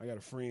 I got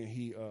a friend,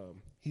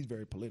 he's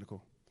very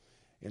political.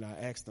 And I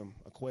asked him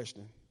a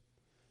question.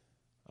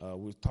 We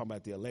were talking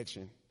about the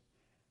election,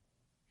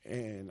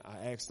 and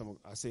I asked him,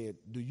 I said,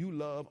 do you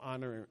love,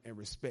 honor, and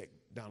respect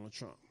Donald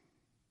Trump?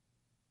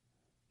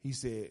 He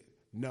said,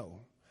 no.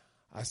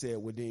 I said,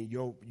 well, then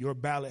your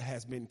ballot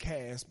has been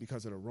cast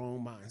because of the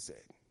wrong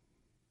mindset.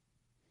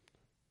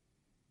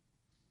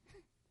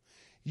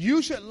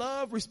 You should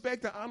love,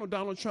 respect, and honor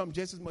Donald Trump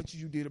just as much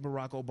as you did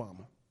Barack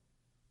Obama.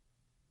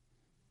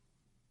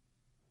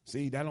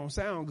 See, that don't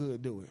sound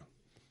good, do it?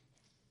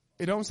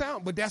 It don't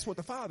sound, but that's what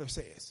the Father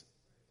says.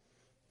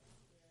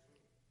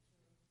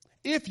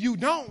 If you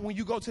don't, when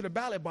you go to the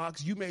ballot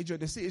box, you made your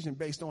decision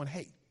based on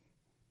hate.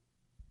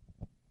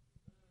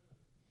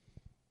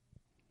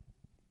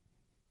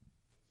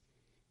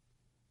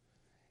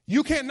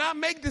 You cannot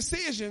make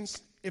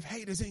decisions if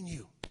hate is in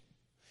you.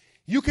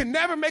 You can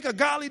never make a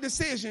godly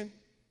decision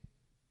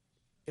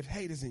if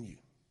hate is in you.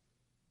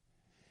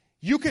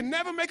 You can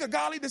never make a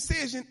godly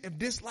decision if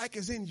dislike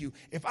is in you.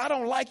 If I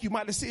don't like you,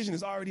 my decision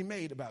is already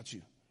made about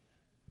you.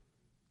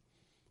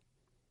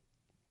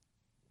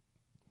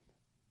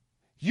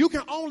 You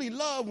can only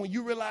love when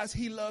you realize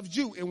he loved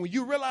you. And when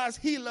you realize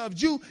he loved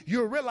you,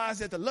 you'll realize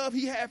that the love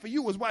he had for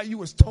you was why you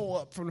was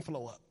tore up from the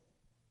floor up.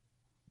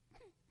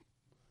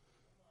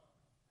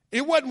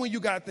 It wasn't when you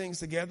got things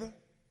together.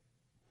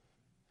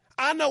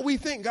 I know we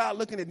think God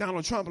looking at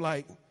Donald Trump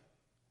like,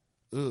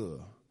 ugh.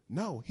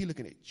 No, he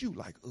looking at you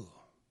like, ugh.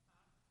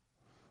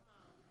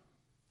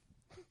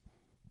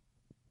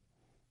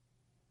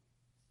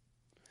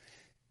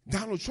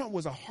 Donald Trump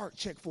was a heart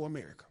check for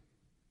America.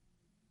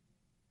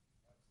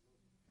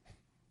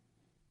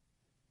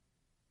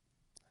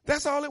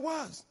 That's all it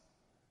was.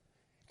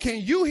 Can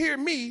you hear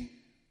me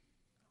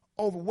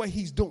over what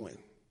he's doing?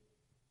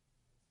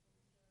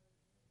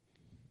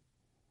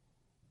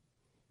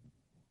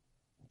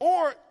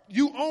 Or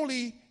you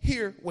only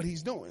hear what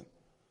he's doing.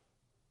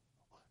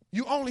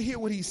 You only hear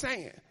what he's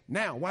saying.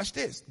 Now, watch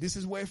this. This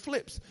is where it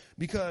flips.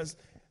 Because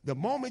the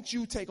moment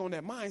you take on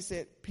that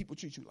mindset, people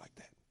treat you like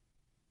that.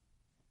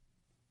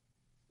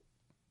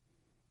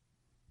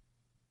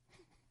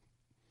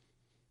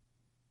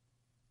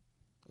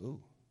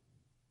 Ooh.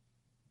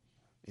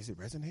 Is it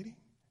resonating?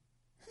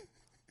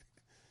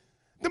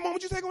 The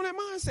moment you take on that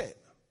mindset.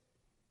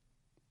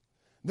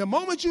 The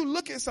moment you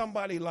look at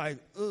somebody like,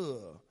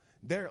 ugh,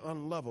 they're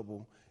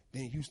unlovable,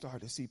 then you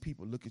start to see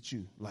people look at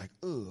you like,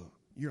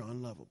 you're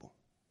unlovable.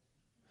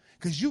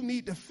 Because you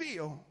need to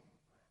feel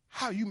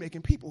how you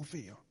making people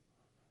feel.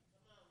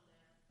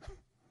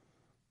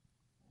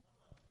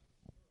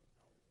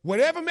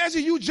 Whatever measure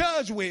you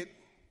judge with,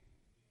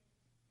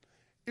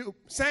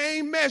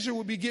 same measure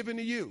will be given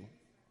to you.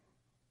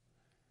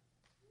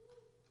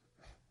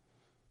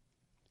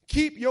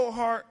 Keep your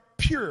heart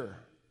pure.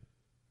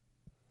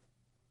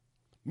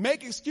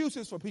 Make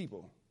excuses for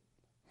people.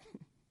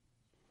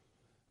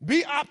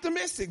 Be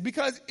optimistic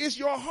because it's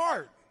your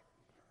heart.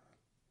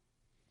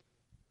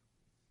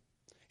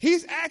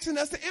 He's asking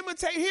us to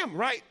imitate him,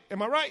 right?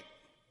 Am I right?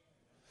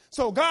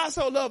 So God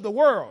so loved the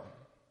world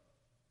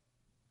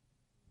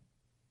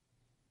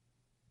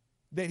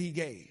that he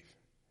gave.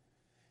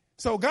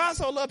 So God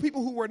so loved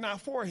people who were not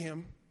for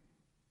him.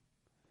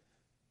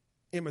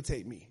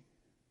 Imitate me.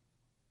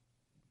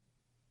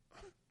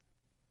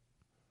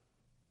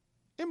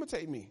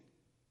 Imitate me.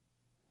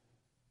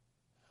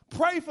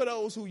 Pray for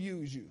those who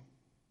use you.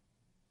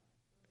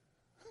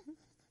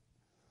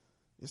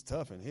 It's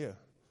tough in here.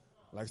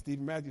 Like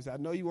Stephen Matthews said, I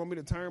know you want me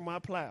to turn my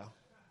plow.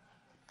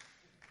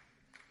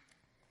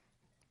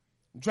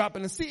 I'm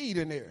dropping a seed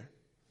in there.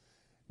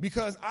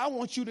 Because I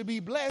want you to be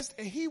blessed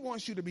and he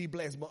wants you to be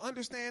blessed. But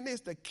understand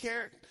this,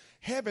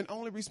 heaven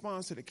only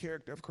responds to the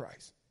character of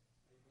Christ.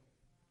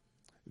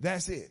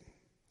 That's it.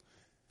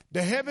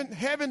 The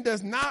heaven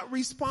does not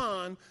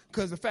respond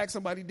because the fact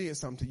somebody did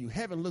something to you.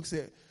 Heaven looks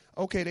at,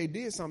 okay, they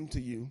did something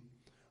to you,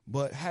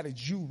 but how did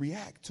you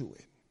react to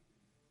it?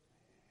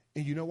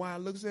 And you know why it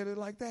looks at it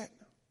like that?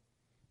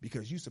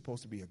 Because you're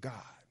supposed to be a God.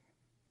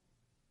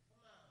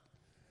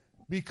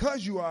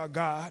 Because you are a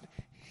God,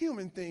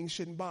 human things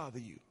shouldn't bother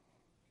you.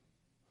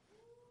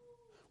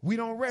 We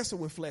don't wrestle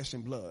with flesh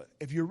and blood.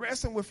 If you're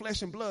wrestling with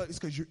flesh and blood, it's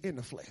because you're in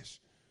the flesh.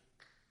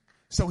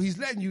 So he's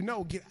letting you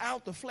know, get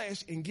out the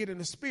flesh and get in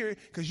the spirit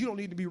because you don't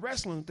need to be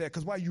wrestling with that.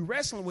 Because while you're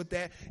wrestling with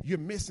that, you're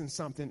missing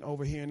something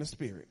over here in the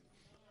spirit.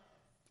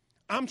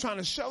 I'm trying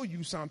to show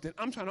you something.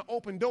 I'm trying to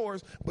open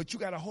doors, but you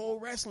got a whole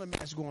wrestling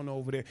match going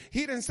over there.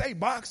 He didn't say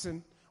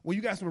boxing where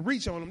you got some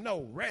reach on him.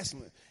 No,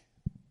 wrestling.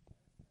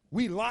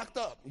 We locked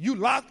up. You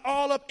locked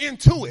all up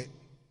into it.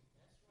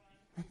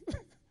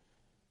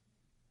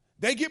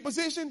 They get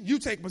position, you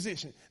take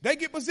position. They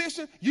get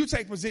position, you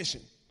take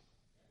position.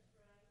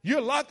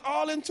 You're locked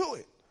all into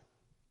it.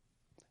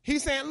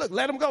 He's saying, look,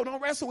 let them go.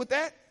 Don't wrestle with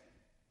that.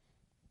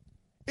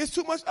 It's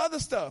too much other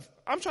stuff.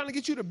 I'm trying to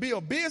get you to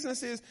build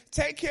businesses,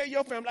 take care of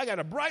your family. I got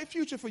a bright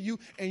future for you,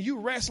 and you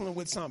wrestling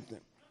with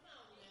something.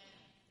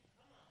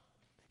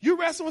 You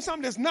wrestling with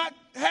something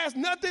has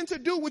nothing to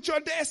do with your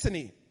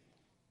destiny.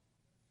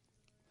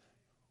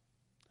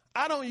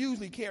 I don't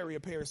usually carry a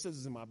pair of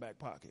scissors in my back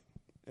pocket.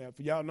 If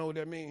y'all know what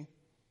that means,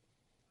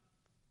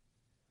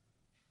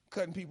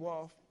 cutting people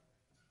off.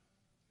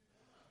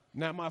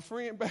 Now, my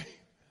friend, babe,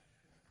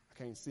 I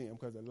can't see him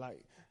because of the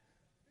light.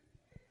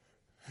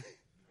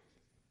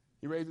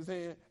 He raised his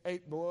hand. Hey,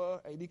 boy,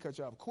 he cut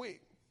you off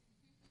quick.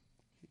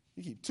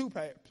 You keep two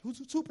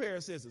pair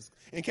of scissors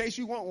in case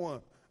you want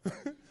one.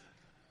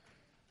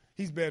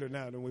 He's better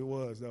now than he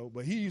was, though.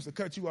 But he used to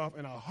cut you off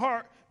in a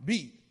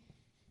heartbeat.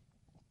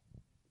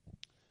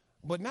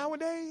 But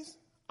nowadays,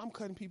 I'm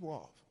cutting people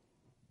off.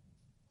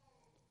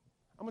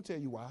 I'm going to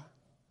tell you why.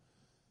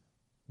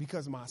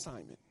 Because of my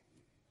assignment.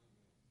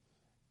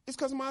 It's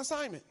because of my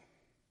assignment.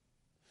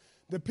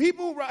 The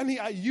people, Rodney,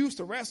 I used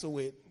to wrestle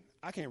with,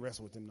 I can't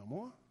wrestle with them no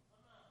more.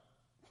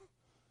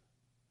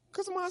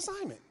 Because of my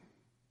assignment.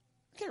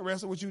 I can't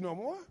wrestle with you no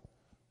more.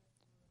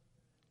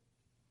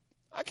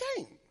 I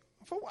can't.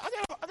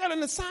 I got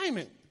an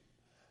assignment.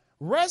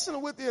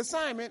 Wrestling with the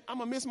assignment, I'm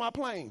going to miss my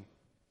plane.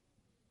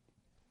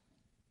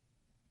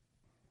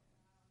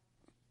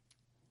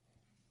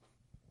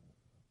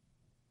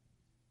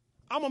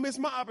 I'm going to miss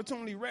my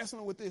opportunity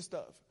wrestling with this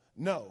stuff.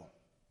 No.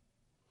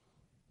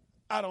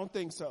 I don't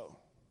think so.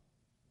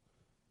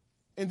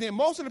 And then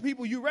most of the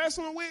people you're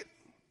wrestling with,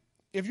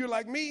 if you're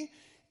like me,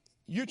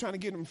 you're trying to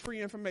give them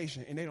free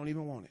information and they don't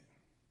even want it.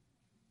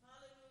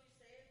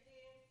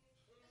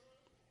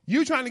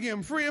 You're trying to give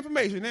them free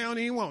information, they don't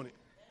even want it.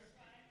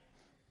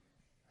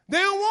 They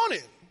don't want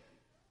it.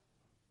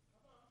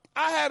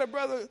 I had a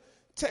brother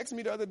text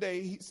me the other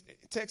day. He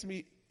texted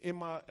me in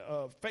my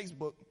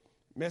Facebook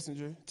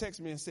Messenger, text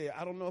me and said,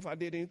 I don't know if I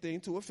did anything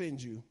to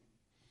offend you,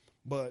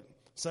 but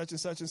such and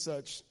such and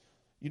such,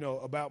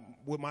 about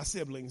with my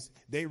siblings,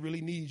 they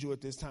really need you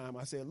at this time.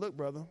 I said, look,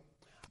 brother,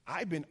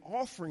 I've been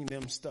offering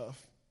them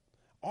stuff,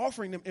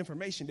 offering them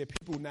information that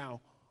people now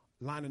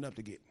lining up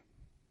to get.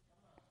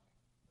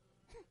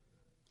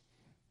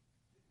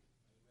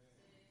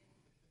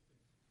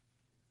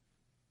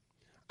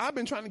 I've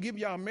been trying to give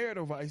y'all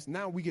marital advice.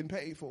 Now we getting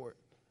paid for it.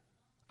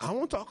 I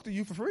won't talk to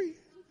you for free.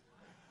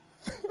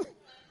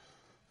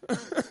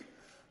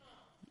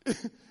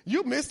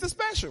 You missed the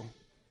special.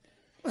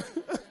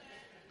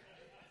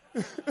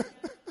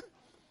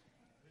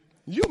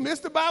 You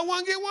missed the buy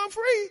one, get one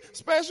free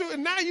special,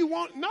 and now you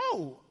want,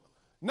 no.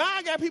 Now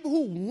I got people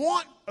who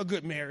want a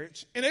good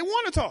marriage, and they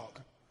want to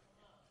talk.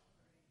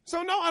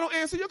 So no, I don't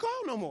answer your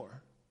call no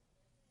more.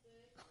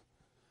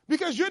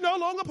 Because you're no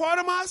longer part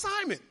of my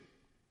assignment.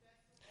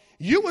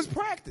 You was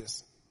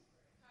practice.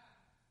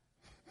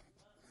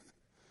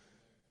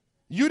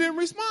 You didn't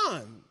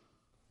respond.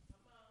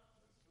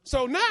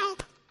 So now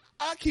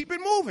I keep it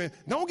moving.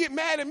 Don't get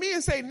mad at me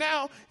and say,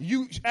 now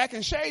you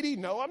acting shady.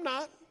 No, I'm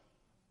not.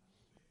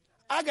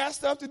 I got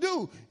stuff to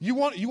do. You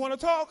want to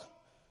talk?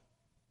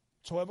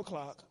 12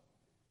 o'clock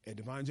at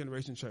Divine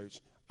Generation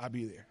Church. I'll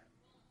be there.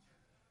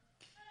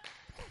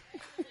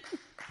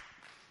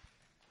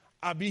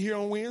 I'll be here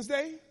on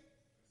Wednesday.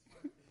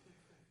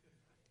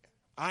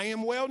 I Am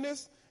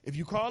Wellness. If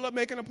you call up,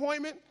 make an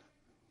appointment,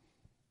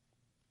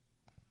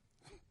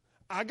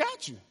 I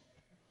got you.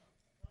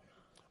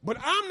 But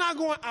I'm not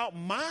going out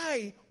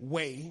my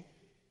way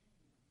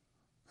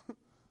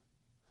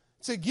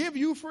to give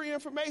you free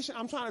information.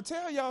 I'm trying to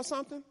tell y'all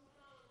something.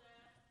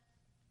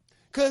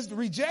 Because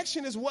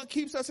rejection is what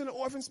keeps us in the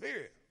orphan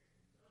spirit.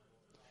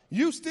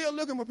 You still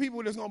looking for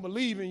people that's going to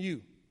believe in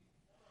you.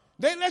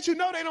 They let you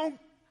know they don't.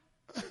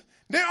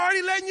 They're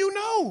already letting you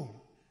know.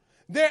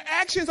 Their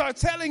actions are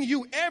telling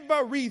you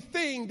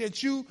everything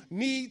that you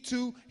need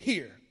to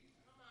hear.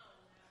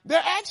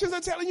 Their actions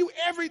are telling you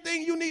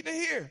everything you need to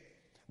hear.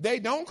 They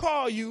don't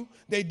call you.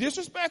 They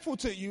disrespectful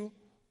to you.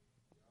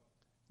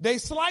 They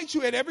slight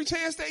you at every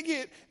chance they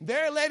get.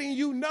 They're letting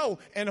you know.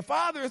 And the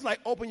Father is like,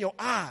 open your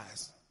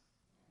eyes.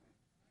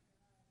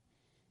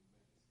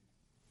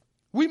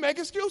 We make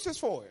excuses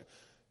for it.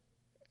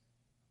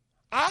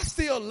 I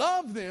still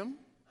love them.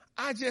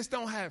 I just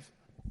don't have.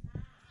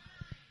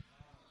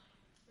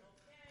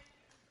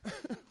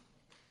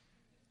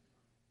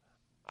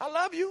 I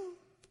love you.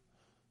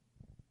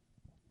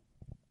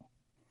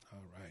 All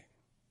right.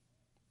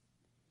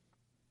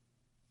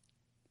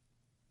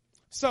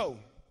 So,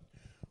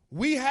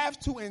 we have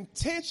to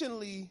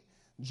intentionally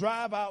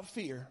drive out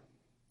fear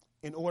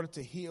in order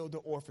to heal the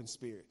orphan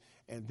spirit.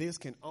 And this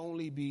can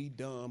only be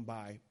done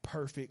by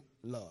perfect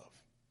love.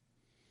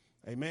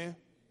 Amen?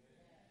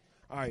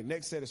 All right,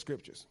 next set of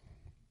scriptures.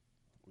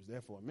 Was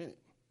there for a minute.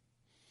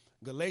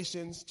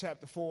 Galatians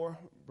chapter 4,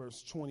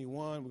 verse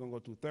 21. We're going to go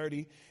through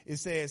 30. It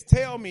says,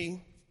 tell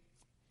me,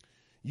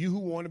 you who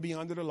want to be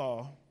under the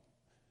law,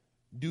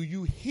 do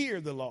you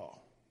hear the law?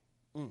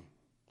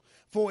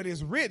 For it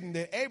is written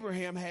that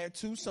Abraham had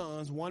two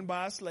sons, one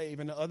by a slave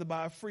and the other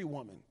by a free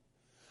woman.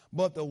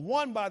 But the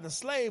one by the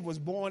slave was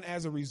born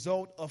as a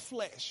result of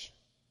flesh,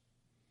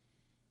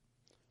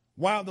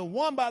 while the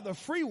one by the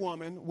free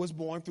woman was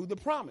born through the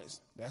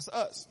promise. That's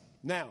us.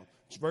 Now,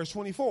 verse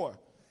 24.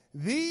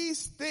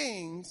 These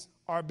things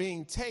are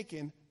being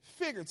taken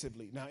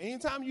figuratively. Now,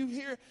 anytime you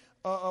hear,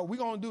 we're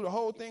going to do the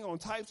whole thing on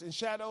types and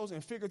shadows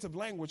and figurative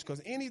language,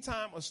 because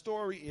anytime a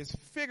story is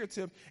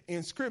figurative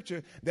in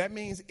Scripture, that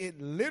means it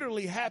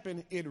literally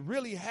happened, it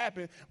really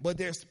happened, but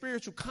there's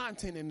spiritual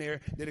content in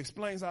there that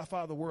explains our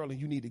Father world, and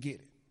you need to get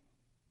it.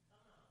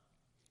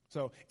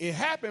 So it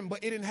happened, but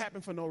it didn't happen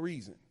for no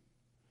reason.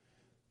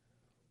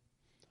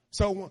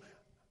 So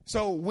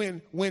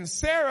when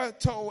Sarah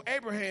told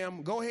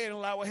Abraham, go ahead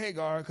and lie with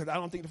Hagar, because I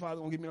don't think the Father's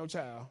going to give me no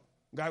child.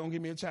 God going to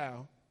give me a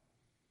child.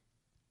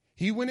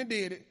 He went and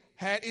did it,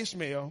 had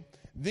Ishmael.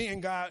 Then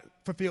God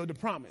fulfilled the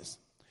promise.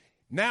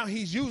 Now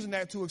he's using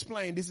that to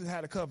explain this is how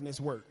the covenants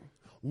work.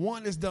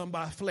 One is done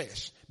by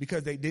flesh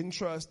because they didn't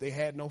trust. They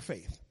had no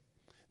faith.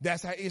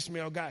 That's how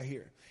Ishmael got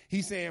here.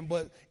 He's saying,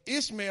 but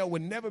Ishmael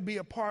would never be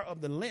a part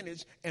of the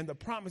lineage and the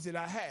promise that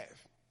I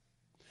have.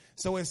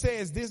 So it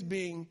says these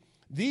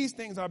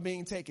things are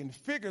being taken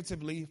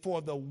figuratively,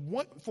 for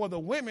the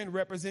women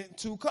represent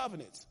two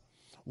covenants.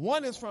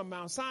 One is from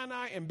Mount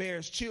Sinai and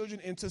bears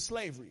children into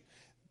slavery.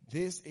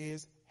 This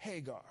is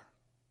Hagar.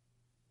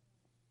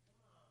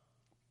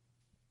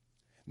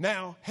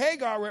 Now,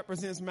 Hagar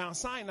represents Mount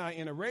Sinai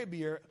in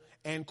Arabia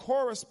and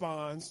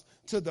corresponds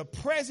to the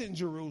present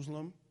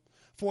Jerusalem,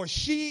 for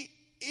she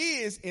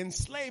is in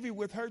slavery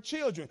with her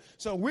children.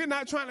 So we're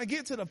not trying to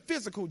get to the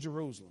physical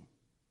Jerusalem.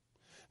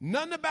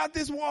 Nothing about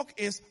this walk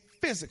is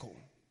physical.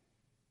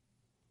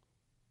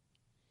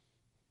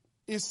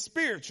 It's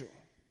spiritual.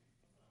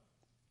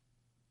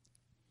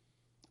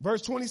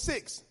 Verse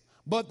 26,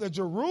 but the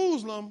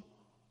Jerusalem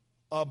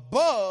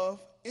above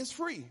is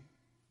free,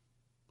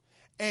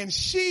 and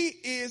she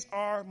is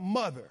our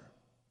mother.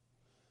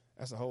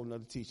 That's a whole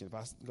nother teaching. If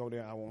I go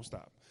there, I won't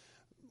stop.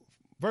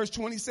 Verse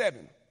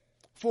 27,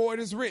 for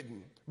it is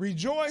written,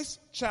 rejoice,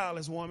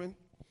 childless woman,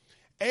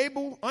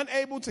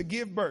 unable to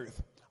give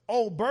birth.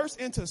 Oh,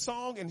 burst into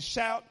song and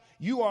shout.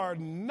 You are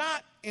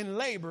not in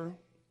labor,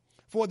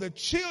 for the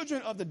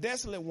children of the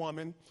desolate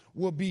woman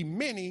will be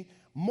many,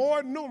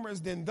 more numerous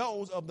than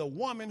those of the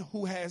woman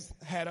who has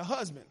had a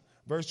husband.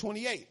 Verse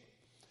 28.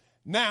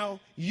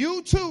 Now,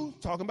 you too,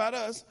 talking about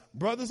us,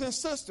 brothers and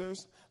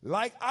sisters,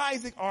 like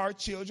Isaac, are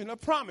children of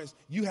promise.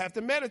 You have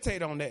to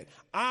meditate on that.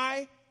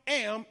 I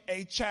am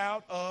a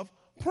child of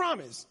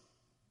promise.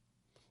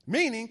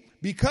 Meaning,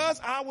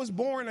 because I was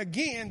born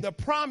again, the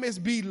promise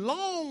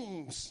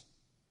belongs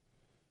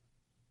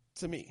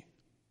to me.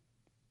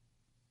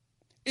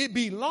 It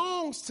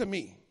belongs to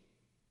me.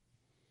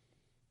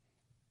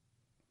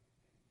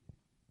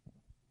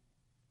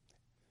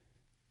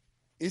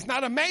 It's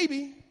not a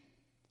maybe.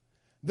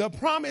 The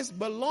promise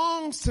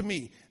belongs to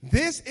me.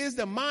 This is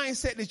the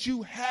mindset that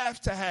you have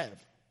to have.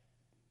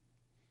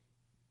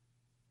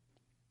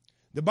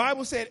 The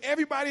Bible said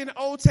everybody in the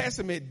Old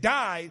Testament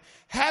died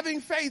having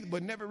faith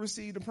but never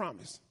received the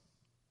promise.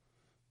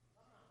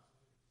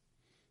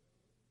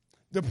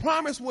 The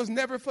promise was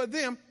never for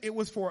them. It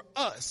was for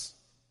us.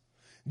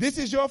 This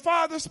is your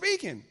Father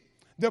speaking.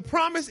 The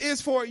promise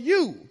is for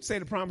you. Say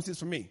the promise is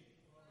for me.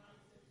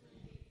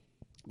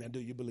 Now, do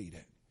you believe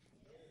that?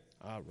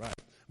 All right.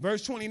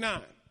 Verse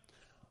 29.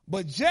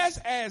 But just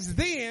as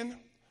then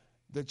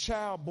the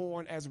child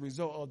born as a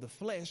result of the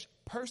flesh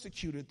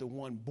persecuted the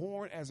one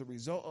born as a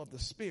result of the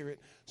Spirit,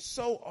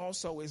 so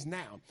also is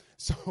now.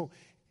 So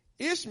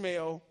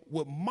Ishmael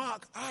would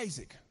mock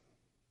Isaac.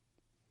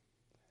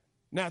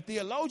 Now,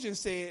 theologians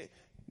said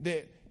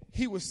that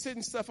he was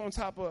sitting stuff on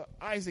top of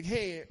Isaac's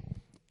head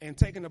and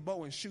taking a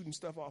bow and shooting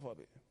stuff off of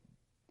it.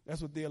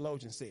 That's what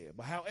theologians said.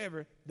 But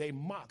however, they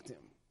mocked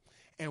him.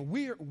 And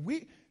we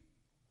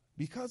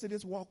because of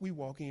this walk we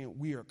walk in,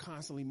 we are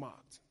constantly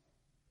mocked.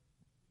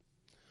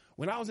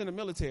 When I was in the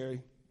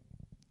military,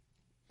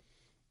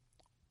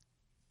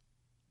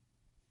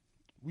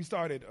 we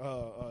started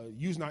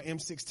using our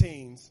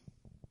M16s,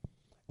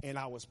 and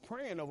I was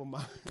praying over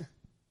my,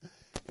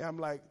 and I'm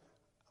like,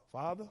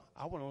 Father,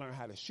 I want to learn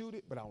how to shoot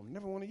it, but I don't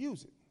never want to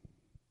use it.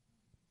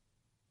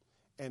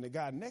 And the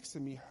guy next to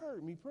me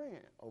heard me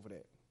praying over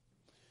that.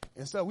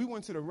 And so we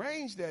went to the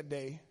range that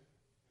day,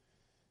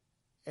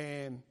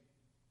 and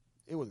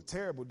it was a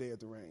terrible day at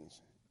the range.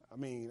 I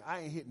mean, I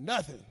ain't hit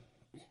nothing.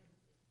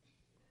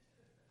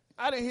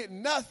 I didn't hit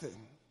nothing.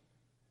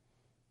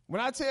 When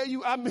I tell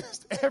you I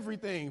missed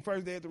everything,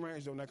 first day at the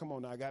range, though, now come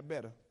on now, I got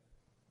better.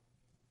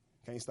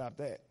 Can't stop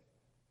that.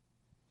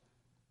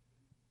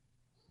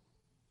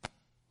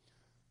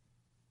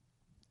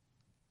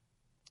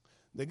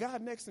 The guy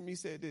next to me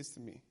said this to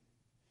me.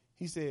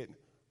 He said,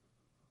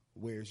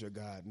 "Where's your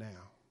God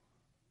now?"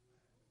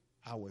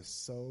 I was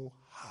so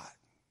hot.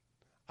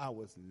 I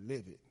was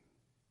livid.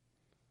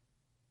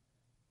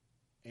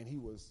 And he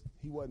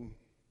wasn't.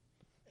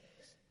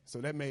 So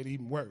that made it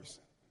even worse.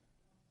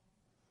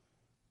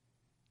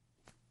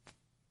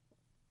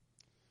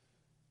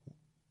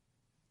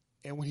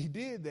 And when he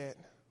did that,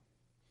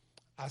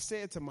 I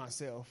said to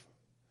myself,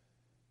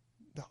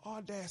 the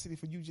audacity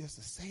for you just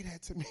to say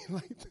that to me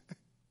like that.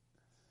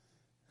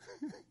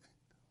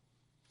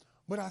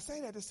 But I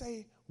say that to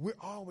say we're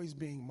always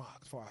being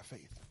mocked for our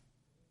faith.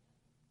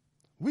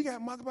 We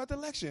got mocked about the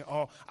election.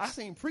 Oh, I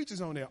seen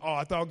preachers on there. Oh,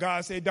 I thought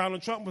God said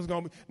Donald Trump was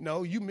going to be.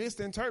 No, you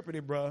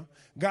misinterpreted, bro.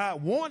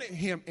 God wanted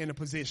him in a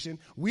position.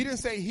 We didn't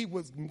say he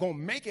was going to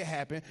make it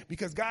happen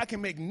because God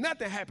can make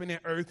nothing happen in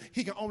earth.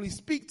 He can only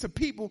speak to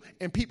people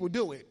and people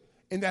do it.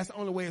 And that's the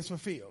only way it's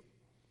fulfilled.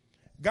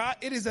 God,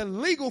 it is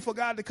illegal for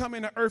God to come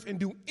into earth and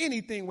do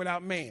anything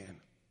without man.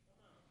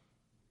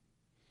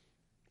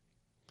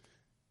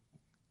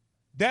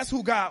 That's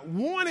who God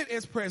wanted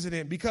as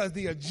president because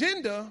the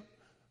agenda.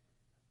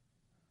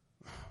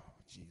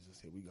 Jesus,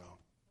 here we go.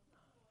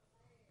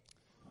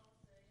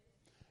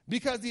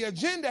 Because the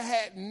agenda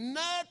had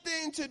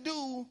nothing to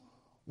do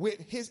with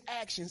his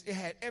actions. It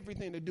had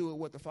everything to do with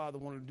what the Father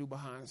wanted to do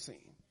behind the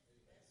scene.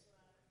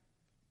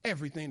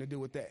 Everything to do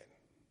with that.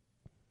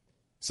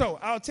 So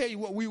I'll tell you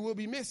what we will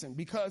be missing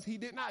because he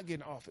did not get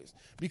in office.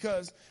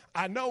 Because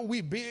I know we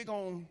big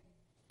on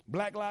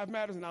Black Lives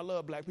Matter and I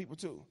love black people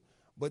too.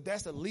 But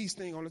that's the least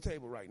thing on the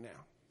table right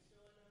now.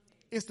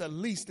 It's the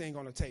least thing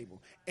on the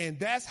table. And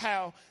that's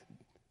how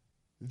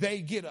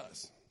they get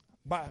us.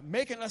 By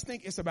making us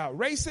think it's about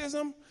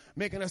racism,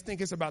 making us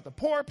think it's about the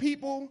poor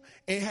people.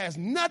 It has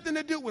nothing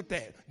to do with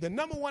that. The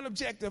number one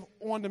objective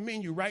on the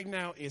menu right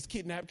now is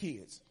kidnap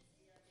kids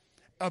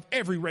of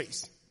every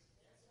race.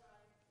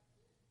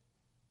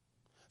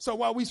 So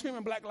while we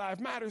screaming Black Lives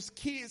Matter,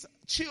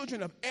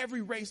 children of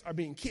every race are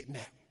being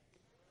kidnapped.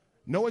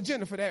 No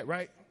agenda for that,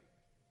 right?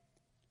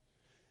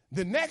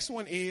 The next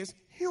one is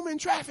human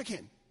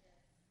trafficking.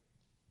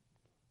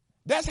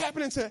 That's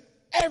happening to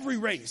every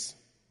race.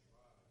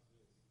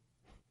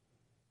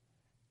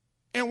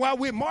 And while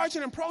we're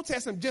marching and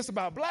protesting just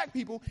about black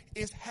people,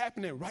 it's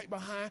happening right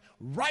behind,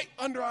 right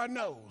under our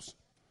nose.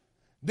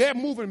 They're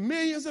moving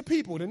millions of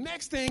people. The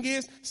next thing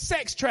is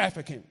sex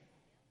trafficking.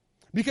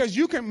 Because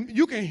you can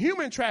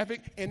human traffic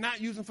and not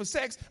use them for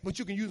sex, but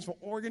you can use them for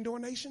organ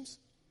donations.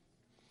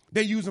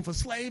 They use them for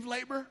slave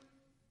labor.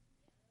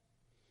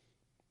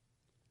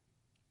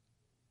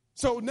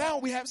 So now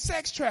we have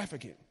sex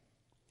trafficking.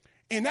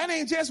 And that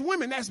ain't just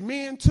women, that's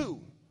men too.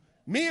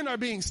 Men are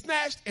being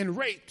snatched and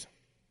raped.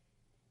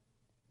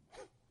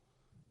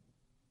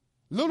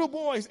 Little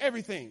boys,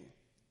 everything.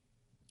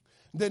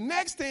 The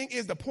next thing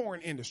is the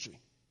porn industry.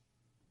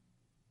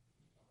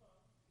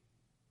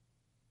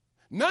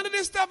 None of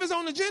this stuff is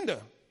on the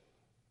agenda.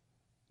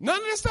 None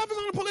of this stuff is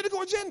on the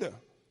political agenda.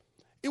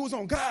 It was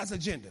on God's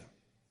agenda.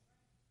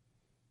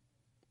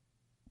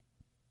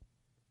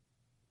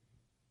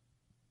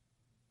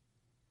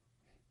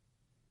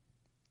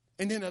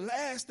 And then the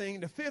last thing,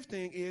 the fifth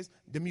thing is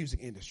the music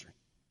industry.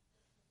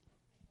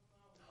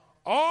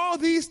 All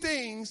these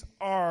things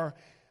are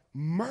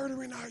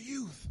murdering our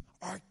youth,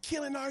 are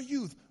killing our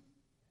youth.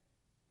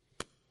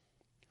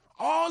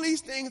 All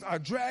these things are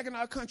dragging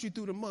our country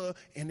through the mud,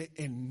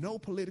 and no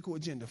political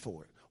agenda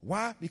for it.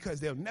 Why?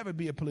 Because there'll never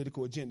be a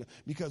political agenda.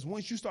 Because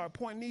once you start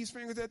pointing these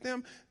fingers at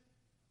them,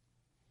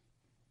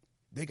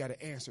 they got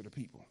to answer to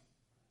people.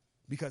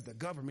 Because the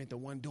government the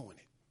one doing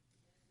it.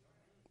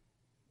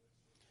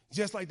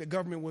 Just like the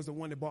government was the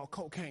one that bought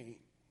cocaine.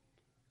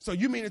 So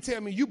you mean to tell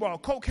me you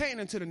brought cocaine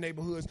into the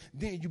neighborhoods,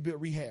 then you built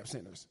rehab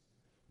centers?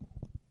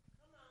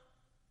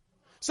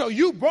 So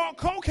you brought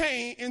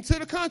cocaine into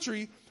the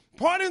country,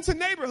 brought into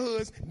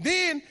neighborhoods,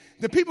 then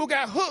the people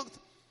got hooked,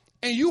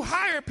 and you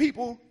hired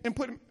people and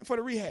put them for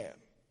the rehab.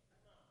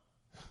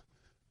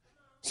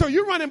 So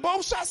you're running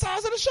both sides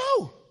of the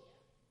show.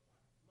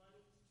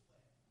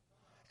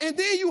 And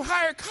then you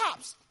hired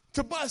cops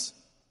to bust.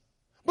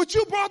 But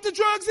you brought the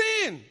drugs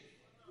in.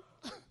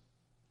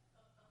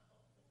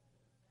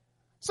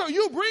 So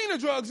you bring the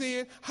drugs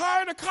in,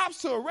 hire the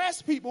cops to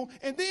arrest people,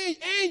 and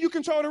you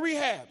control the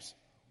rehabs.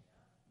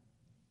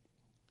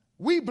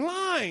 We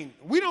blind.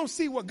 We don't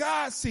see what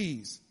God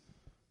sees.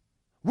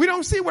 We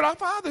don't see what our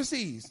Father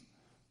sees.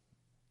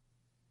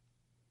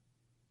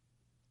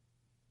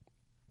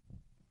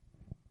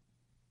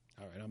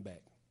 All right, I'm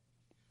back.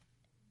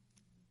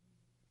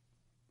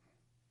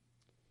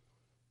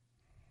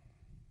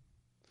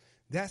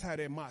 That's how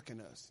they're mocking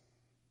us.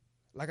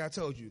 Like I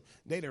told you,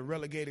 they done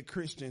relegated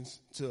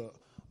Christians to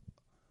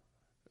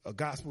a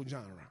gospel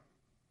genre.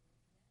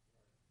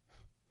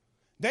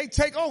 They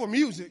take over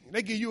music.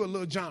 They give you a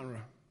little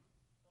genre.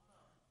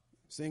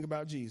 Sing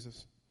about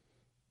Jesus.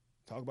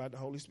 Talk about the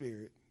Holy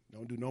Spirit.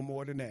 Don't do no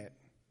more than that.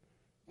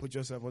 Put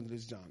yourself under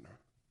this genre.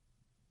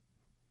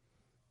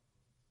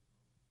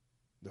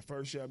 The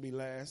first shall be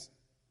last.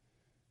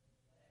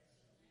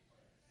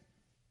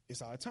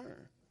 It's our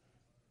turn.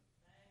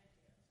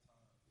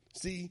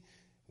 See,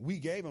 we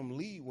gave them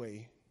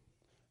leeway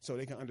so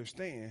they can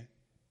understand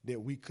that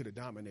we could have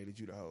dominated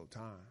you the whole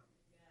time.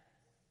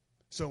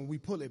 So when we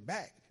pull it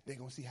back, they're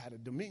going to see how the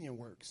dominion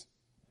works.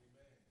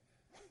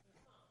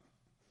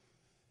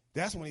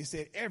 That's when he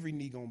said every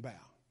knee going to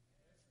bow.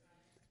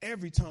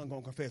 Every tongue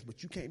going to confess,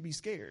 but you can't be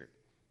scared.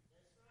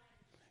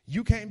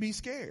 You can't be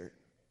scared.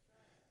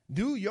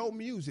 Do your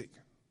music.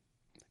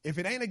 If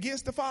it ain't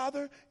against the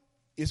Father,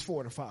 it's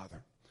for the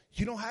Father.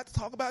 You don't have to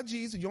talk about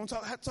Jesus. You don't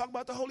have to talk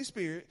about the Holy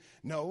Spirit.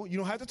 No, you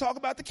don't have to talk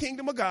about the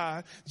kingdom of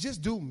God.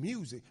 Just do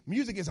music.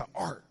 Music is an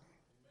art.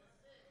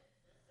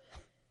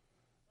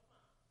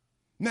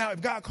 Now,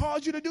 if God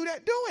calls you to do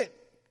that, do it.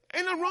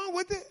 Ain't nothing wrong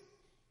with it.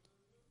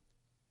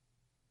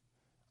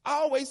 I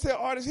always tell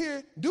artists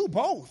here, do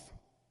both.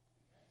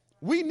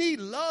 We need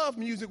love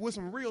music with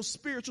some real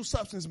spiritual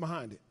substance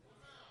behind it.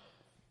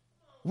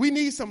 We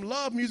need some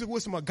love music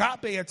with some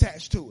agape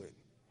attached to it.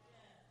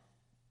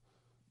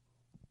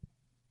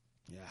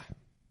 Yeah.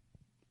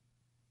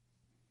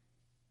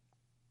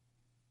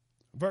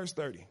 Verse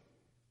 30.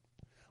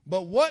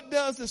 But what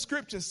does the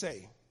scripture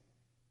say?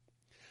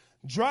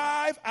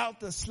 Drive out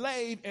the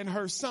slave and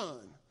her son,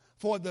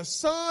 for the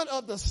son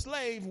of the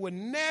slave would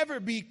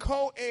never be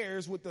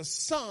co-heirs with the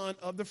son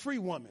of the free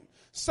woman.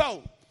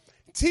 So,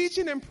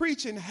 teaching and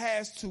preaching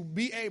has to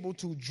be able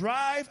to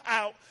drive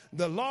out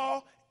the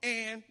law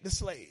and the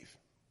slave.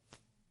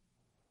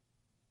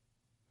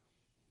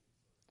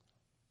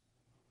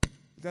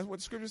 That's what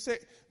the scripture said.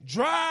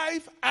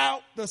 Drive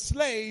out the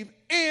slave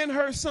and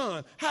her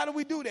son. How do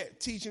we do that?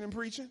 Teaching and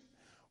preaching.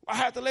 I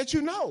have to let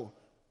you know.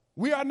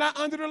 We are not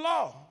under the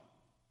law.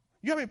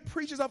 You know how many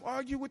preachers I've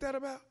argued with that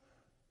about?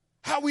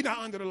 How we not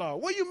under the law?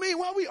 What do you mean?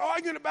 What are we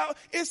arguing about?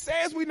 It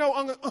says we no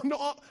longer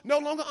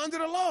under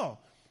the law.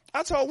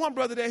 I told one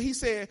brother that, he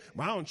said,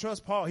 well, I don't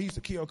trust Paul. He used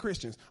to kill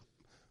Christians.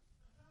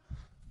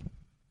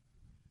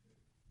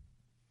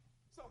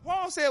 So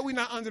Paul said we're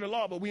not under the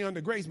law, but we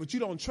under grace. But you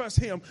don't trust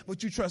him,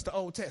 but you trust the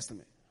Old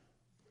Testament.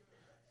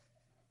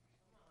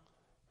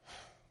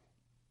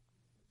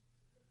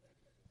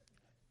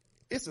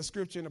 It's a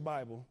scripture in the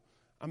Bible.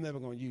 I'm never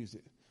going to use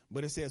it.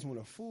 But it says when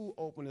a fool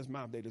opens his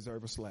mouth, they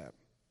deserve a slap.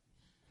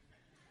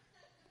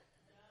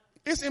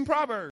 It's in Proverbs.